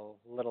a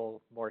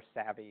little more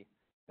savvy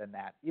than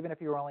that. Even if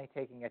you were only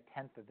taking a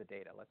tenth of the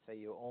data, let's say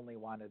you only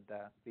wanted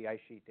the ice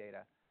sheet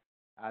data,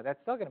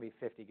 that's still going to be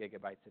 50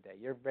 gigabytes a day.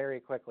 You're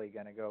very quickly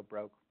going to go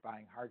broke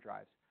buying hard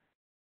drives.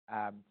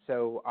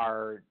 So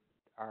our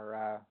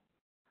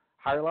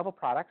higher level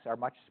products are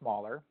much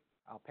smaller.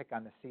 I'll pick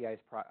on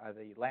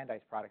the land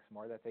ice products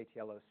more. That's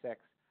ATLO6.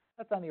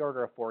 That's on the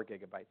order of 4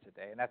 gigabytes a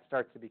day, and that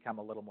starts to become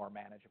a little more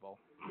manageable.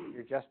 If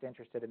you're just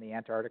interested in the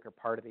Antarctic or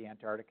part of the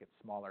Antarctic, it's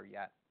smaller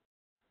yet.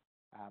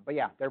 But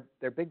yeah,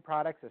 they're big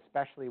products,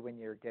 especially when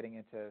you're getting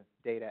into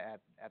data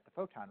at the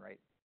photon rate.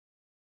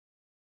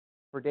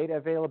 For data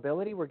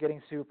availability, we're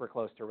getting super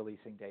close to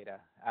releasing data.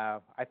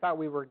 I thought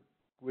we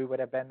would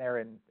have been there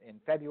in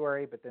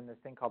February, but then this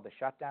thing called the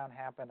shutdown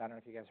happened. I don't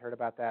know if you guys heard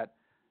about that,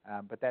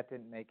 but that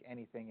didn't make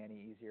anything any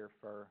easier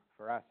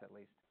for us, at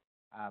least.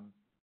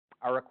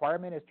 Our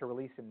requirement is to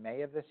release in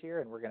May of this year,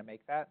 and we're going to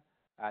make that.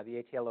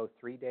 The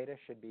ATLO3 data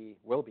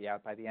will be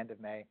out by the end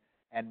of May,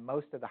 and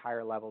most of the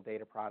higher level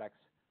data products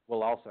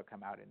will also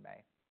come out in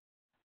May.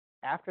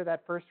 After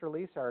that first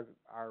release, our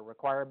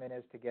requirement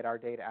is to get our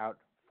data out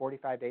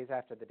 45 days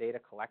after the data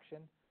collection.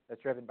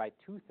 That's driven by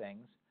two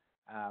things.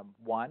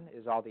 One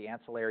is all the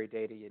ancillary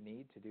data you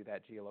need to do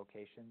that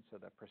geolocation, so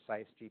the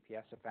precise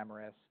GPS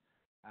ephemeris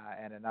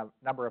and a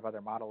number of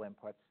other model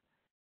inputs,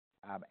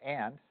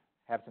 and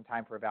have some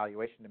time for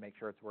evaluation to make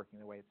sure it's working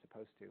the way it's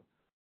supposed to.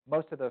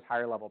 Most of those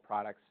higher level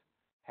products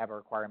have a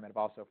requirement of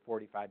also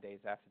 45 days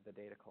after the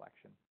data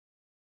collection.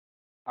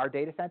 Our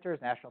data center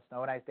is National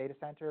Snow and Ice Data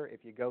Center.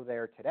 If you go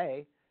there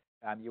today,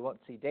 you won't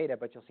see data,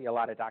 but you'll see a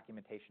lot of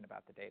documentation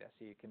about the data.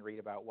 So you can read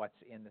about what's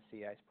in the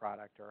sea ice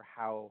product, or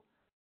how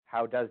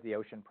does the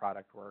ocean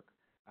product work,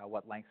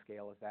 what length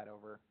scale is that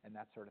over, and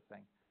that sort of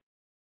thing.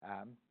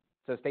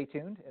 So stay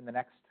tuned. In the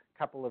next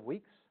couple of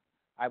weeks,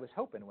 I was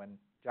hoping when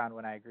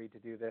I agreed to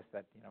do this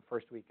that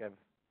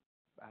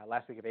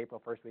last week of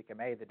April, first week of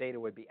May, the data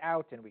would be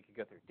out and we could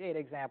go through data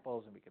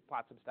examples and we could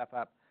plot some stuff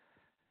up.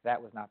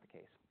 That was not the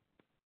case,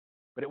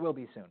 but it will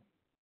be soon.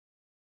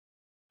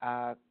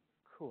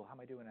 Cool. How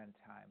am I doing on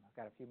time? I've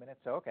got a few minutes,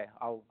 so okay,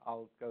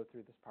 I'll go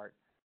through this part.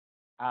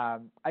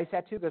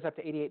 ICESat 2 goes up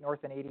to 88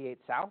 north and 88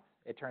 south.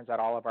 It turns out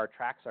all of our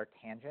tracks are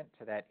tangent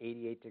to that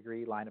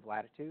 88-degree line of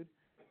latitude.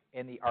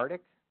 In the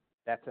Arctic,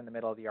 that's in the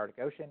middle of the Arctic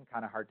Ocean,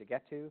 kind of hard to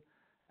get to.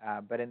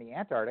 But in the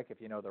Antarctic,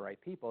 if you know the right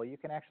people, you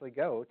can actually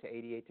go to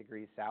 88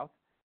 degrees south,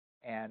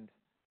 and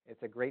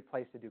it's a great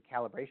place to do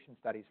calibration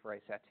studies for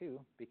ICESat 2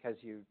 because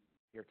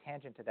you're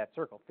tangent to that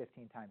circle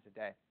 15 times a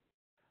day.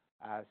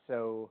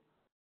 So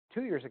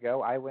 2 years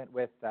ago, I went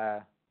with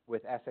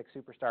Essex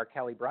superstar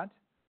Kelly Brunt.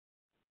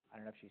 I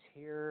don't know if she's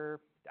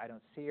here. I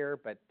don't see her,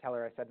 but tell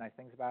her I said nice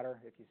things about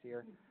her if you see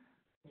her.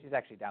 She's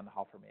actually down the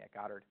hall from me at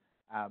Goddard.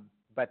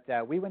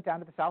 But we went down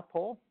to the South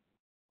Pole.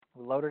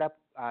 We loaded up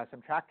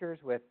some tractors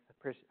with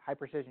high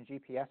precision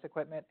GPS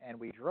equipment, and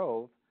we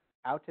drove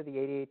out to the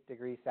 88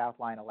 degrees south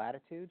line of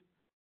latitude.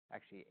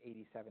 Actually,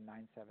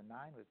 87,979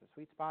 was the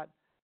sweet spot,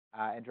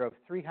 and drove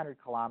 300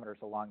 kilometers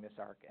along this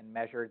arc and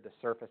measured the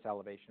surface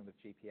elevation with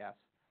GPS.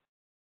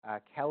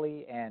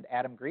 Kelly and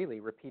Adam Greeley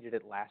repeated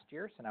it last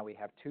year, so now we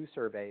have 2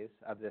 surveys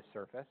of this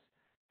surface,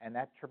 and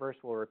that traverse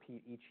will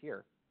repeat each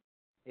year.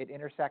 It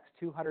intersects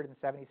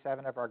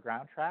 277 of our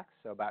ground tracks,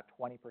 so about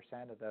 20%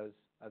 of those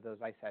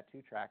ICESat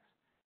 2 tracks.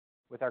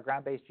 With our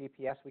ground-based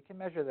GPS, we can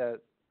measure the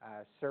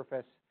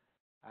surface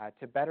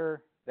to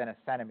better than a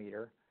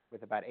centimeter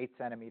with about 8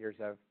 centimeters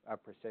of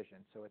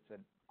precision. So it's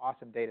an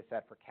awesome data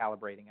set for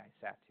calibrating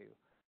ICESat 2.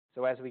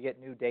 So as we get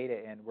new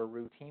data in, we're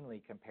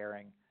routinely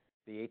comparing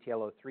the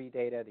ATL03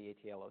 data, the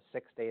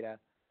ATL06 data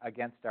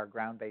against our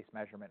ground-based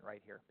measurement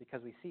right here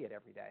because we see it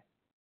every day.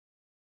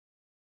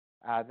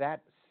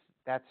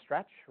 That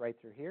stretch right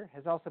through here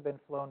has also been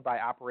flown by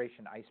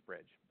Operation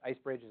Icebridge.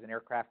 Icebridge is an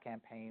aircraft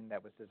campaign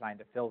that was designed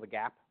to fill the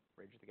gap,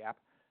 bridge the gap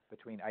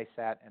between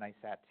ICESat and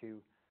ICESat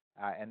 2,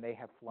 and they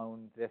have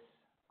flown this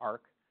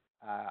arc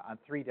on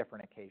 3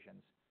 different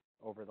occasions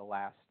over the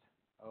last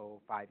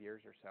 5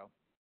 years or so.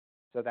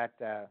 So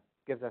that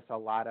gives us a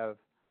lot of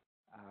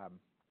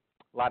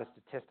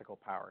statistical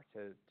power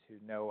to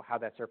know how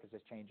that surface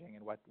is changing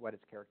and what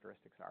its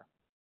characteristics are.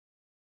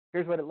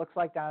 Here's what it looks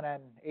like down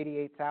on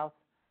 88 South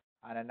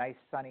on a nice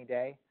sunny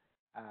day.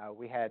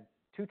 We had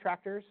 2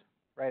 tractors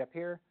right up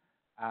here.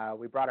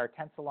 We brought our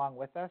tents along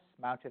with us,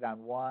 mounted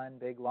on one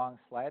big long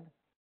sled.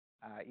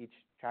 Each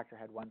tractor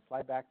had one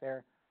sled back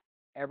there.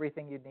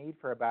 Everything you'd need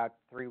for about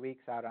 3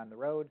 weeks out on the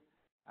road,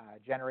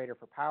 generator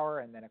for power,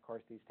 and then, of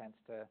course, these tents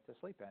to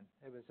sleep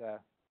in. It was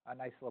a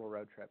nice little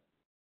road trip.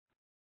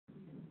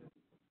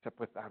 Except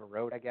without a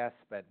road, I guess,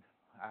 but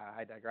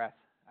I digress.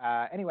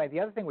 Anyway,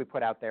 the other thing we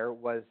put out there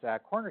was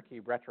corner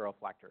cube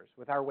retroreflectors.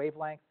 With our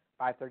wavelength,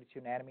 532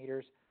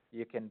 nanometers,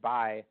 you can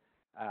buy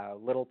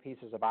little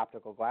pieces of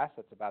optical glass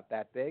that's about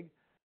that big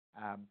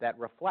that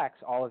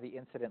reflects all of the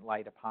incident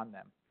light upon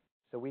them.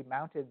 So we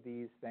mounted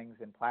these things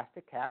in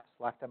plastic caps,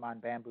 left them on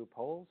bamboo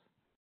poles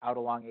out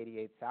along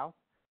 88 South,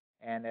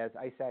 and as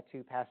ICESat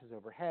 2 passes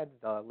overhead,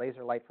 the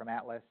laser light from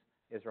Atlas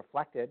is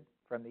reflected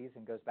from these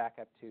and goes back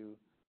up to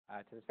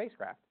the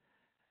spacecraft.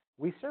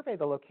 We survey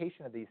the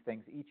location of these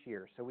things each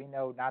year, so we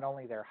know not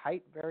only their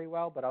height very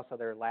well, but also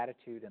their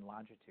latitude and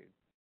longitude.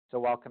 So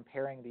while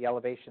comparing the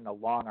elevation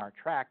along our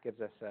track gives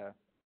us a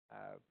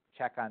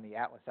check on the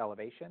Atlas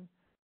elevation,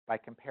 by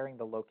comparing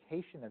the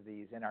location of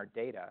these in our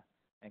data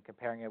and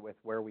comparing it with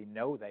where we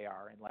know they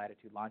are in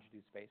latitude,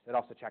 longitude space, it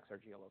also checks our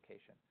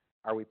geolocation.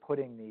 Are we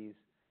putting these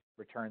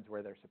returns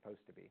where they're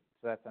supposed to be?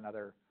 So that's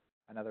another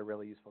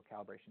really useful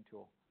calibration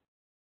tool.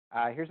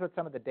 Here's what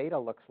some of the data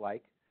looks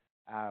like.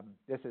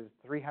 This is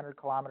 300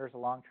 kilometers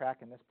along track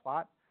in this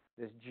plot.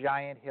 This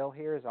giant hill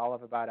here is all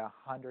of about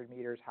 100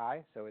 meters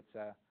high, so it's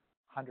a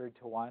 100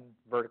 to 1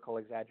 vertical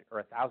exaggeration, or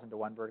 1,000 to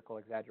 1 vertical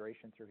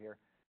exaggeration through here.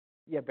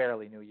 You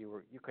barely knew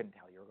you couldn't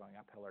tell you were going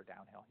uphill or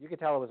downhill. You could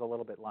tell it was a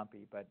little bit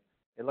lumpy, but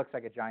it looks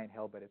like a giant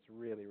hill, but it's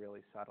really,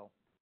 really subtle.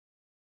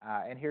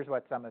 And here's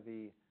what some of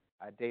the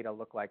data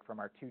look like from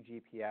our 2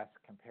 GPS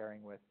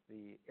comparing with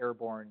the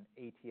airborne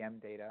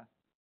ATM data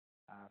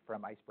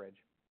from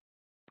Icebridge.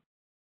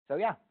 So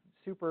yeah,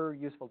 super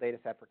useful data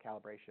set for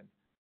calibration.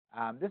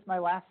 This is my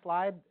last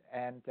slide,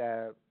 and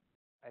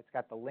it's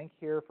got the link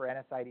here for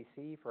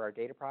NSIDC for our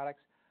data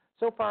products.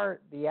 So far,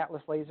 the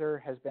Atlas laser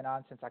has been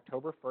on since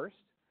October 1st.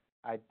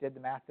 I did the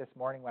math this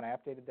morning when I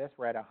updated this.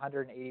 We're at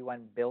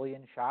 181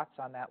 billion shots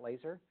on that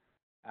laser.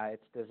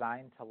 It's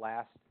designed to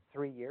last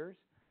 3 years,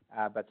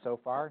 but so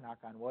far, knock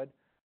on wood,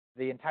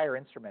 the entire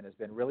instrument has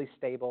been really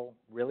stable,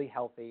 really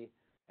healthy,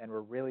 and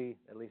we're really,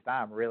 at least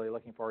I'm really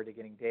looking forward to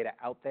getting data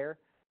out there.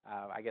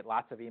 I get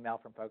lots of email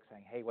from folks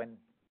saying, hey, when's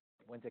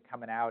it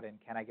coming out, and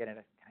can I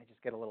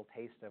just get a little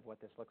taste of what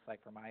this looks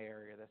like for my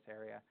area, this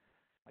area?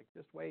 Like,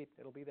 just wait,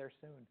 it'll be there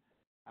soon.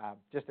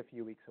 Just a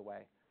few weeks away.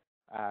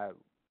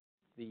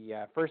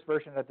 The first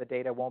version of the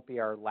data won't be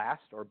our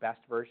last or best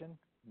version.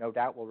 No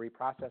doubt we'll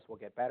reprocess, we'll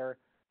get better,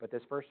 but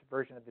this first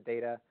version of the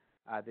data,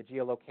 the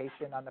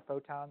geolocation on the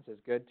photons is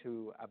good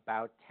to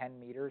about 10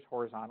 meters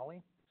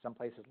horizontally. Some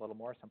places a little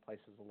more, some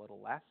places a little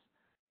less.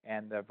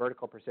 And the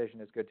vertical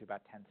precision is good to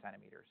about 10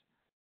 centimeters.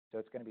 So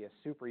it's going to be a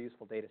super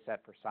useful data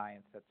set for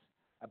science. That's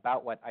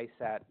about what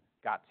ICESat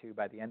got to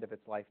by the end of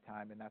its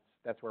lifetime, and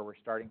that's where we're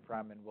starting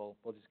from, and we'll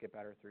just get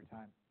better through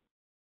time.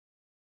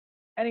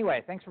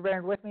 Anyway, thanks for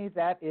bearing with me.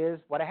 That is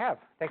what I have.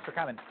 Thanks for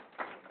coming.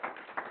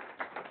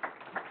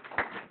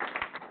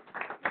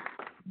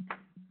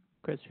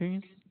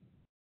 Questions?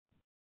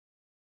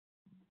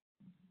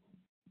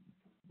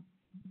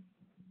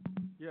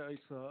 Yeah,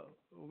 it's a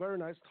very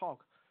nice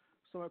talk.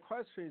 So my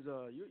question is,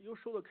 you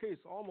show the case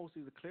almost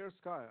is a clear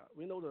sky.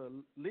 We know the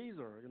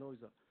laser, is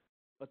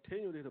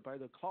attenuated by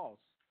the clouds.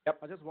 Yep.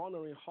 I just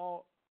wondering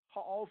how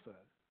often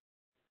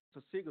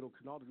the signal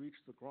cannot reach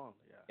the ground.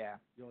 Yeah.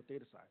 Your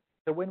data side.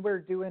 So when we're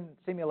doing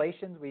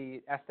simulations,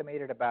 we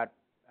estimated about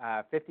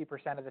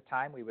 50% of the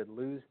time we would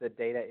lose the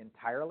data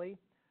entirely.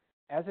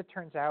 As it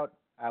turns out,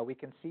 we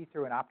can see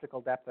through an optical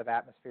depth of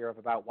atmosphere of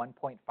about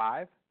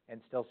 1.5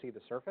 and still see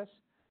the surface.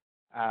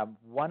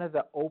 One of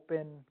the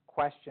open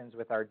questions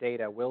with our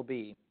data will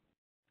be,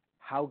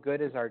 how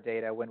good is our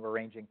data when we're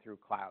ranging through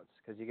clouds?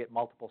 Because you get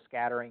multiple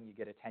scattering, you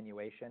get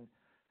attenuation.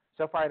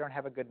 So far, I don't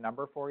have a good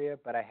number for you,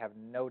 but I have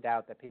no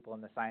doubt that people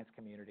in the science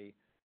community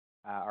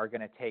are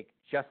going to take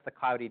just the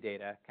cloudy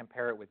data,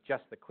 compare it with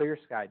just the clear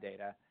sky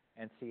data,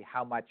 and see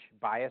how much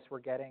bias we're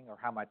getting or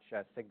how much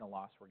signal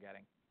loss we're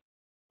getting.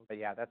 But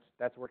yeah,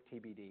 that's work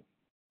TBD.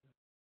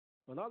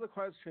 Another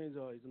question is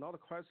another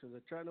question,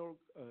 the general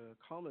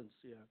comments.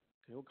 Yeah,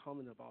 can you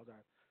comment about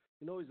that?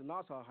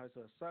 NASA has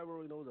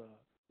several, the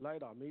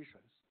LiDAR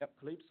missions. Yep.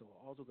 Calypso,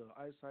 also the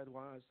ICESat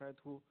 1, ICESat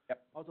 2.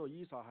 Yep. Also,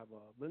 ESA have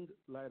a wind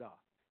LiDAR.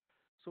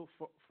 So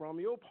from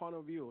your point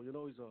of view,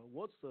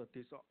 what's the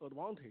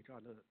disadvantage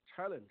and the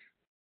challenge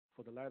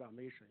for the LiDAR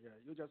mission? Yeah,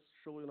 you just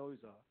show, is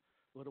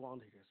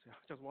advantages. Yeah,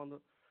 just wonder,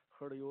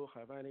 heard you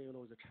have any,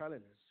 the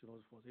challenges,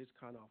 for this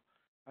kind of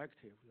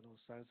active,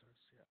 sensors.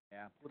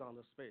 Yeah. Put on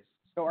the space.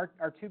 So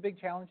our two big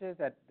challenges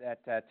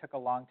that took a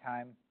long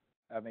time,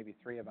 maybe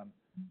three of them.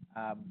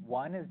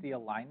 One is the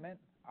alignment.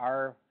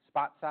 Our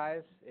spot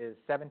size is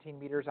 17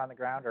 meters on the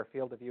ground. Our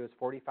field of view is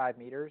 45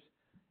 meters.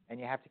 And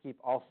you have to keep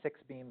all 6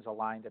 beams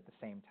aligned at the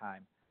same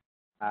time.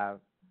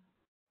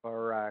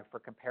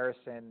 For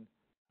comparison,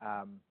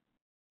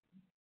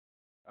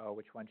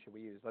 which one should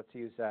we use? Let's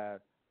use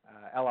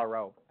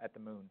LRO at the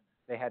moon.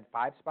 They had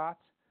 5 spots,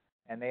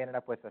 and they ended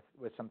up with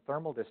some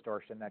thermal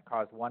distortion that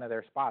caused one of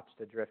their spots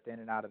to drift in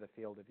and out of the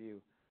field of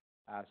view.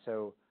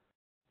 So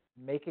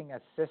making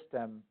a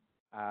system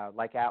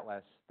like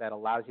Atlas that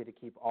allows you to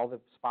keep all the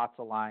spots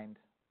aligned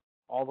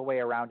all the way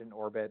around in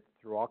orbit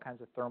through all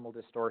kinds of thermal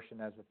distortion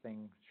as the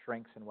thing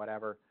shrinks and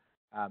whatever,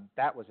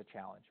 that was a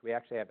challenge. We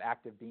actually have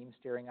active beam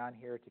steering on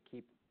here to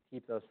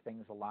keep those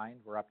things aligned.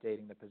 We're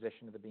updating the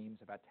position of the beams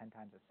about 10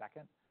 times a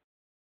second.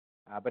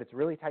 But it's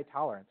really tight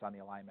tolerance on the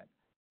alignment.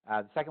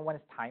 The second one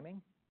is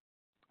timing.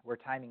 We're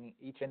timing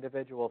each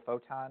individual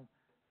photon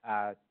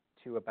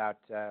to about,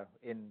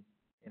 in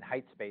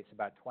height space,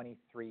 about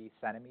 23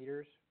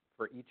 centimeters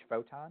for each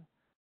photon.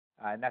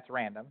 And that's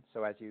random,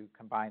 so as you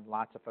combine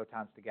lots of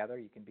photons together,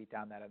 you can beat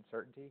down that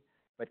uncertainty.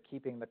 But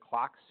keeping the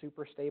clock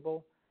super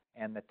stable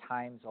and the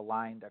times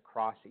aligned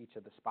across each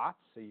of the spots,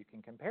 so you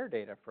can compare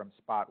data from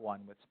spot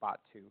 1 with spot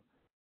 2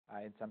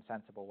 in some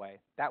sensible way.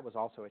 That was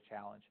also a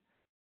challenge.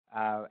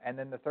 And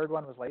then the third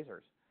one was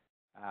lasers.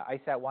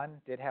 ICESat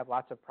 1 did have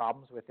lots of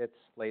problems with its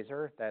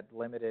laser that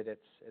limited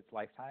its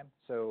lifetime.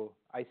 So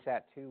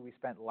ICESat 2, we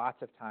spent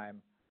lots of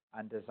time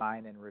on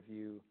design and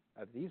review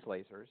of these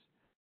lasers.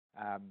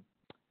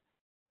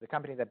 The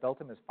company that built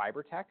them is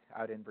Fibertech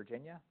out in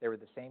Virginia. They were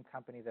the same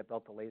company that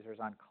built the lasers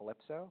on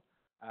Calypso.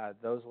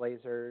 Those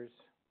lasers,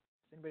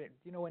 do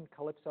you know when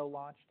Calypso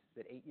launched?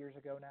 Is it 8 years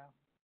ago now?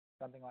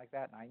 Something like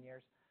that, 9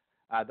 years?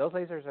 Those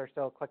lasers are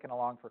still clicking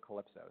along for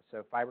Calypso.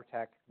 So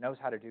Fibertech knows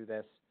how to do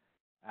this.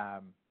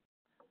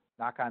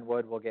 Knock on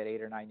wood, we'll get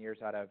 8 or 9 years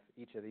out of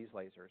each of these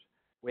lasers.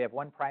 We have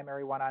one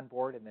primary one on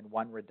board and then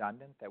one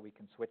redundant that we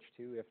can switch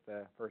to if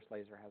the first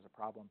laser has a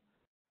problem.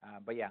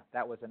 But yeah,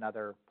 that was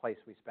another place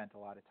we spent a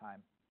lot of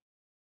time,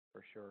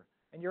 for sure.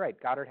 And you're right,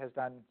 Goddard has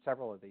done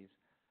several of these.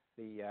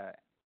 The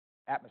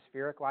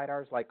atmospheric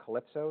LiDARs like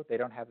Calypso, they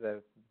don't have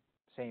the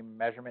same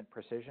measurement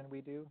precision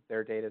we do.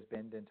 Their data is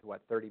binned into,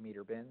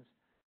 30-meter bins,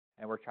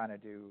 and we're trying to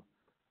do,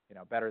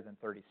 better than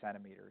 30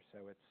 centimeters. So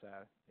it's,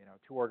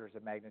 2 orders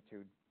of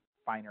magnitude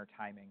finer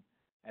timing,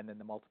 and then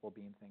the multiple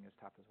beam thing is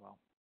tough as well.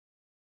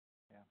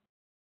 Yeah.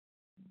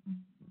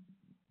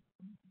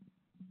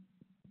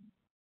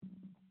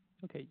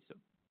 Okay, so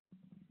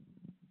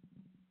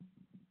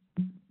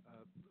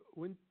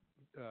when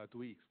do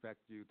we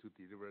expect you to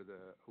deliver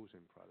the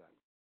ocean product?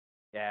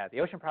 Yeah,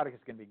 the ocean product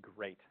is going to be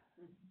great.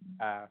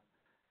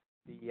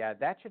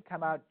 That should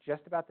come out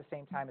just about the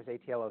same time as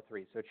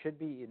ATL03, so it should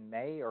be in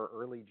May or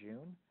early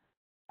June.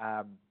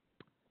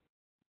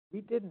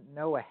 We didn't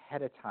know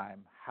ahead of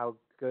time how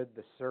good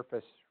the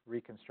surface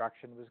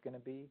reconstruction was going to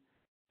be.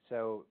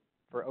 So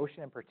for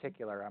ocean in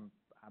particular, I'm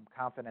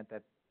confident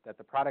that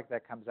the product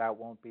that comes out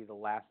won't be the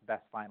last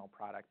best final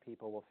product.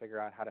 People will figure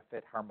out how to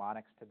fit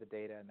harmonics to the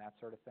data and that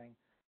sort of thing.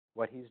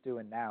 What he's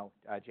doing now,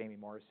 Jamie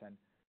Morrison,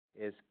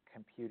 is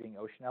computing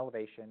ocean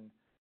elevation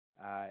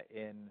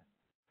in,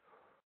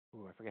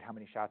 I forget how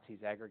many shots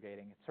he's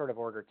aggregating. It's sort of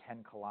order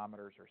 10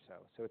 kilometers or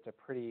so. So it's a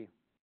pretty,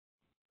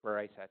 for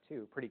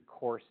ICESat, pretty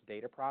coarse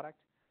data product.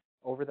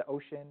 Over the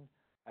ocean,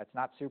 it's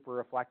not super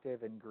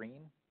reflective in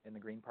green, in the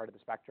green part of the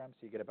spectrum,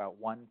 so you get about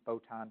 1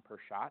 photon per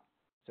shot.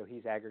 So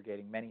he's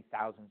aggregating many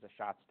thousands of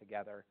shots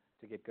together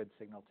to get good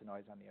signal to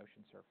noise on the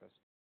ocean surface.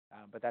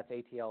 But that's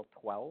ATL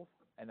 12,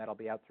 and that'll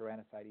be out through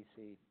ICESat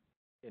EC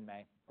in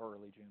May or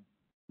early June.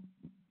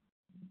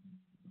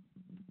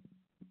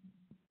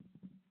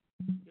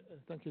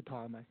 Thank you,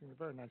 Tom. I think a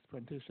very nice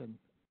presentation.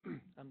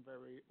 I'm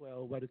very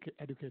well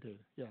educated.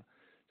 Yeah.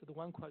 So the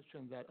one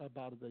question that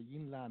about the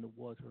inland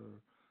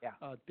water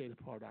data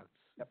products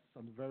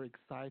sounds very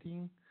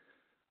exciting.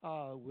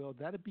 Will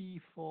that be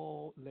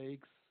for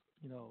lakes,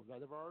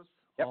 reservoirs,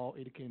 or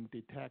it can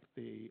detect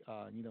the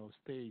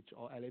stage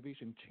or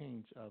elevation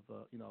change of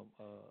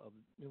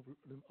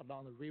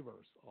along the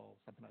rivers or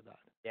something like that?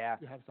 Yeah.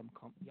 You have some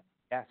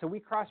Yeah, so we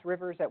cross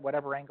rivers at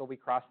whatever angle we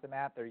cross them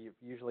at. They're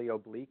usually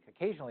oblique.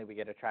 Occasionally we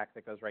get a track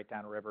that goes right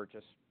down a river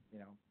just,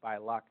 by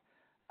luck.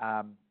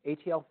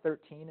 ATL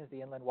 13 is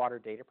the inland water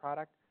data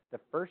product. The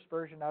first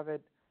version of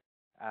it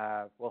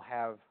will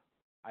have,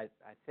 I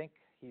think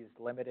he's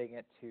limiting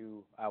it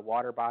to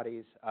water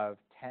bodies of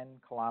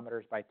 10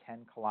 kilometers by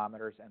 10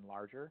 kilometers and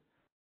larger.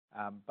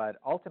 But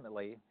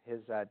ultimately,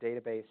 his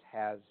database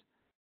has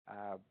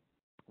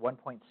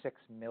 1.6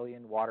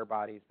 million water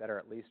bodies that are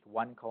at least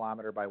 1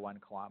 kilometer by 1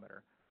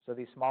 kilometer. So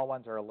these small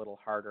ones are a little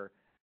harder.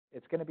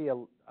 It's going to be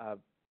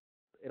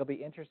it'll be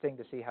interesting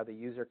to see how the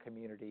user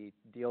community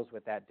deals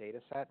with that data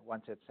set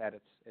once it's at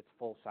its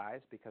full size,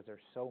 because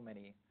there's so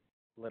many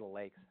little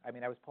lakes. I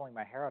mean, I was pulling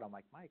my hair out. I'm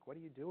like, Mike, what are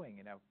you doing?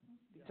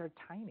 These are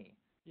tiny.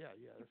 Yeah.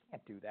 You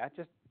can't do that.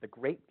 Just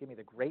give me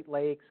the Great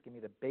Lakes, give me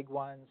the big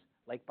ones,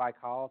 Lake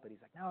Baikal. But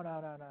he's like, no,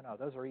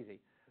 those are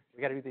easy.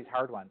 We got to do these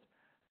hard ones.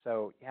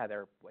 So yeah,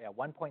 there are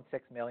 1.6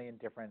 million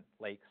different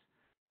lakes.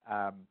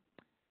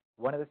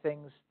 One of the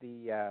things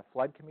the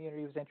flood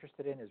community was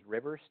interested in is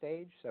river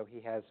stage. So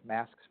he has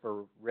masks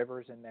for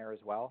rivers in there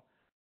as well.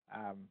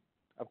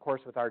 Of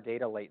course, with our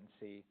data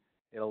latency,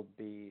 it'll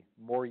be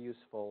more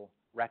useful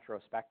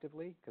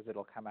retrospectively, because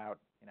it'll come out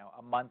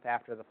a month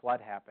after the flood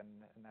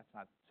happened, and that's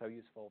not so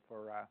useful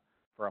for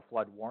a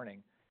flood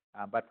warning.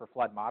 But for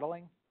flood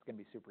modeling, it's going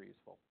to be super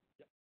useful.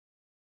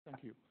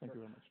 Thank you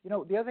very much.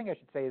 The other thing I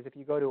should say is if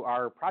you go to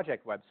our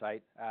project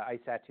website,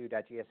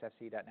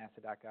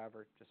 isat2.gsfc.nasa.gov,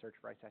 or just search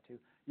for ICESat2,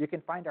 you can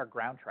find our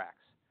ground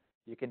tracks.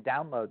 You can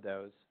download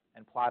those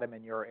and plot them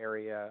in your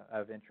area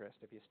of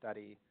interest. If you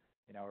study,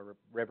 a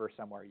river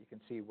somewhere, you can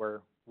see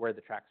where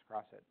the tracks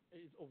cross it.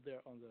 It's over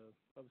there on the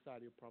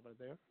website you provide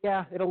there?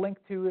 Yeah, it'll link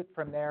to it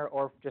from there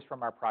or just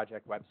from our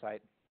project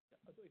website.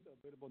 So it's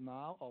available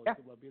now? Or Yeah,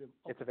 it will be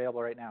it's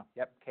available right now.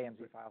 Yep,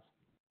 KMZ files.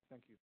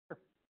 Thank you. Sure.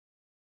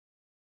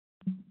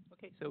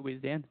 okay, so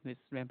with that, let's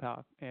ramp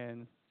up,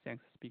 and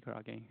thanks, speaker,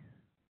 again.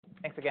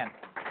 Thanks again.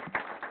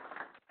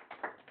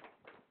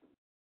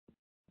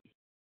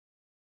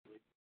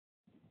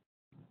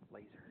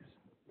 Laser.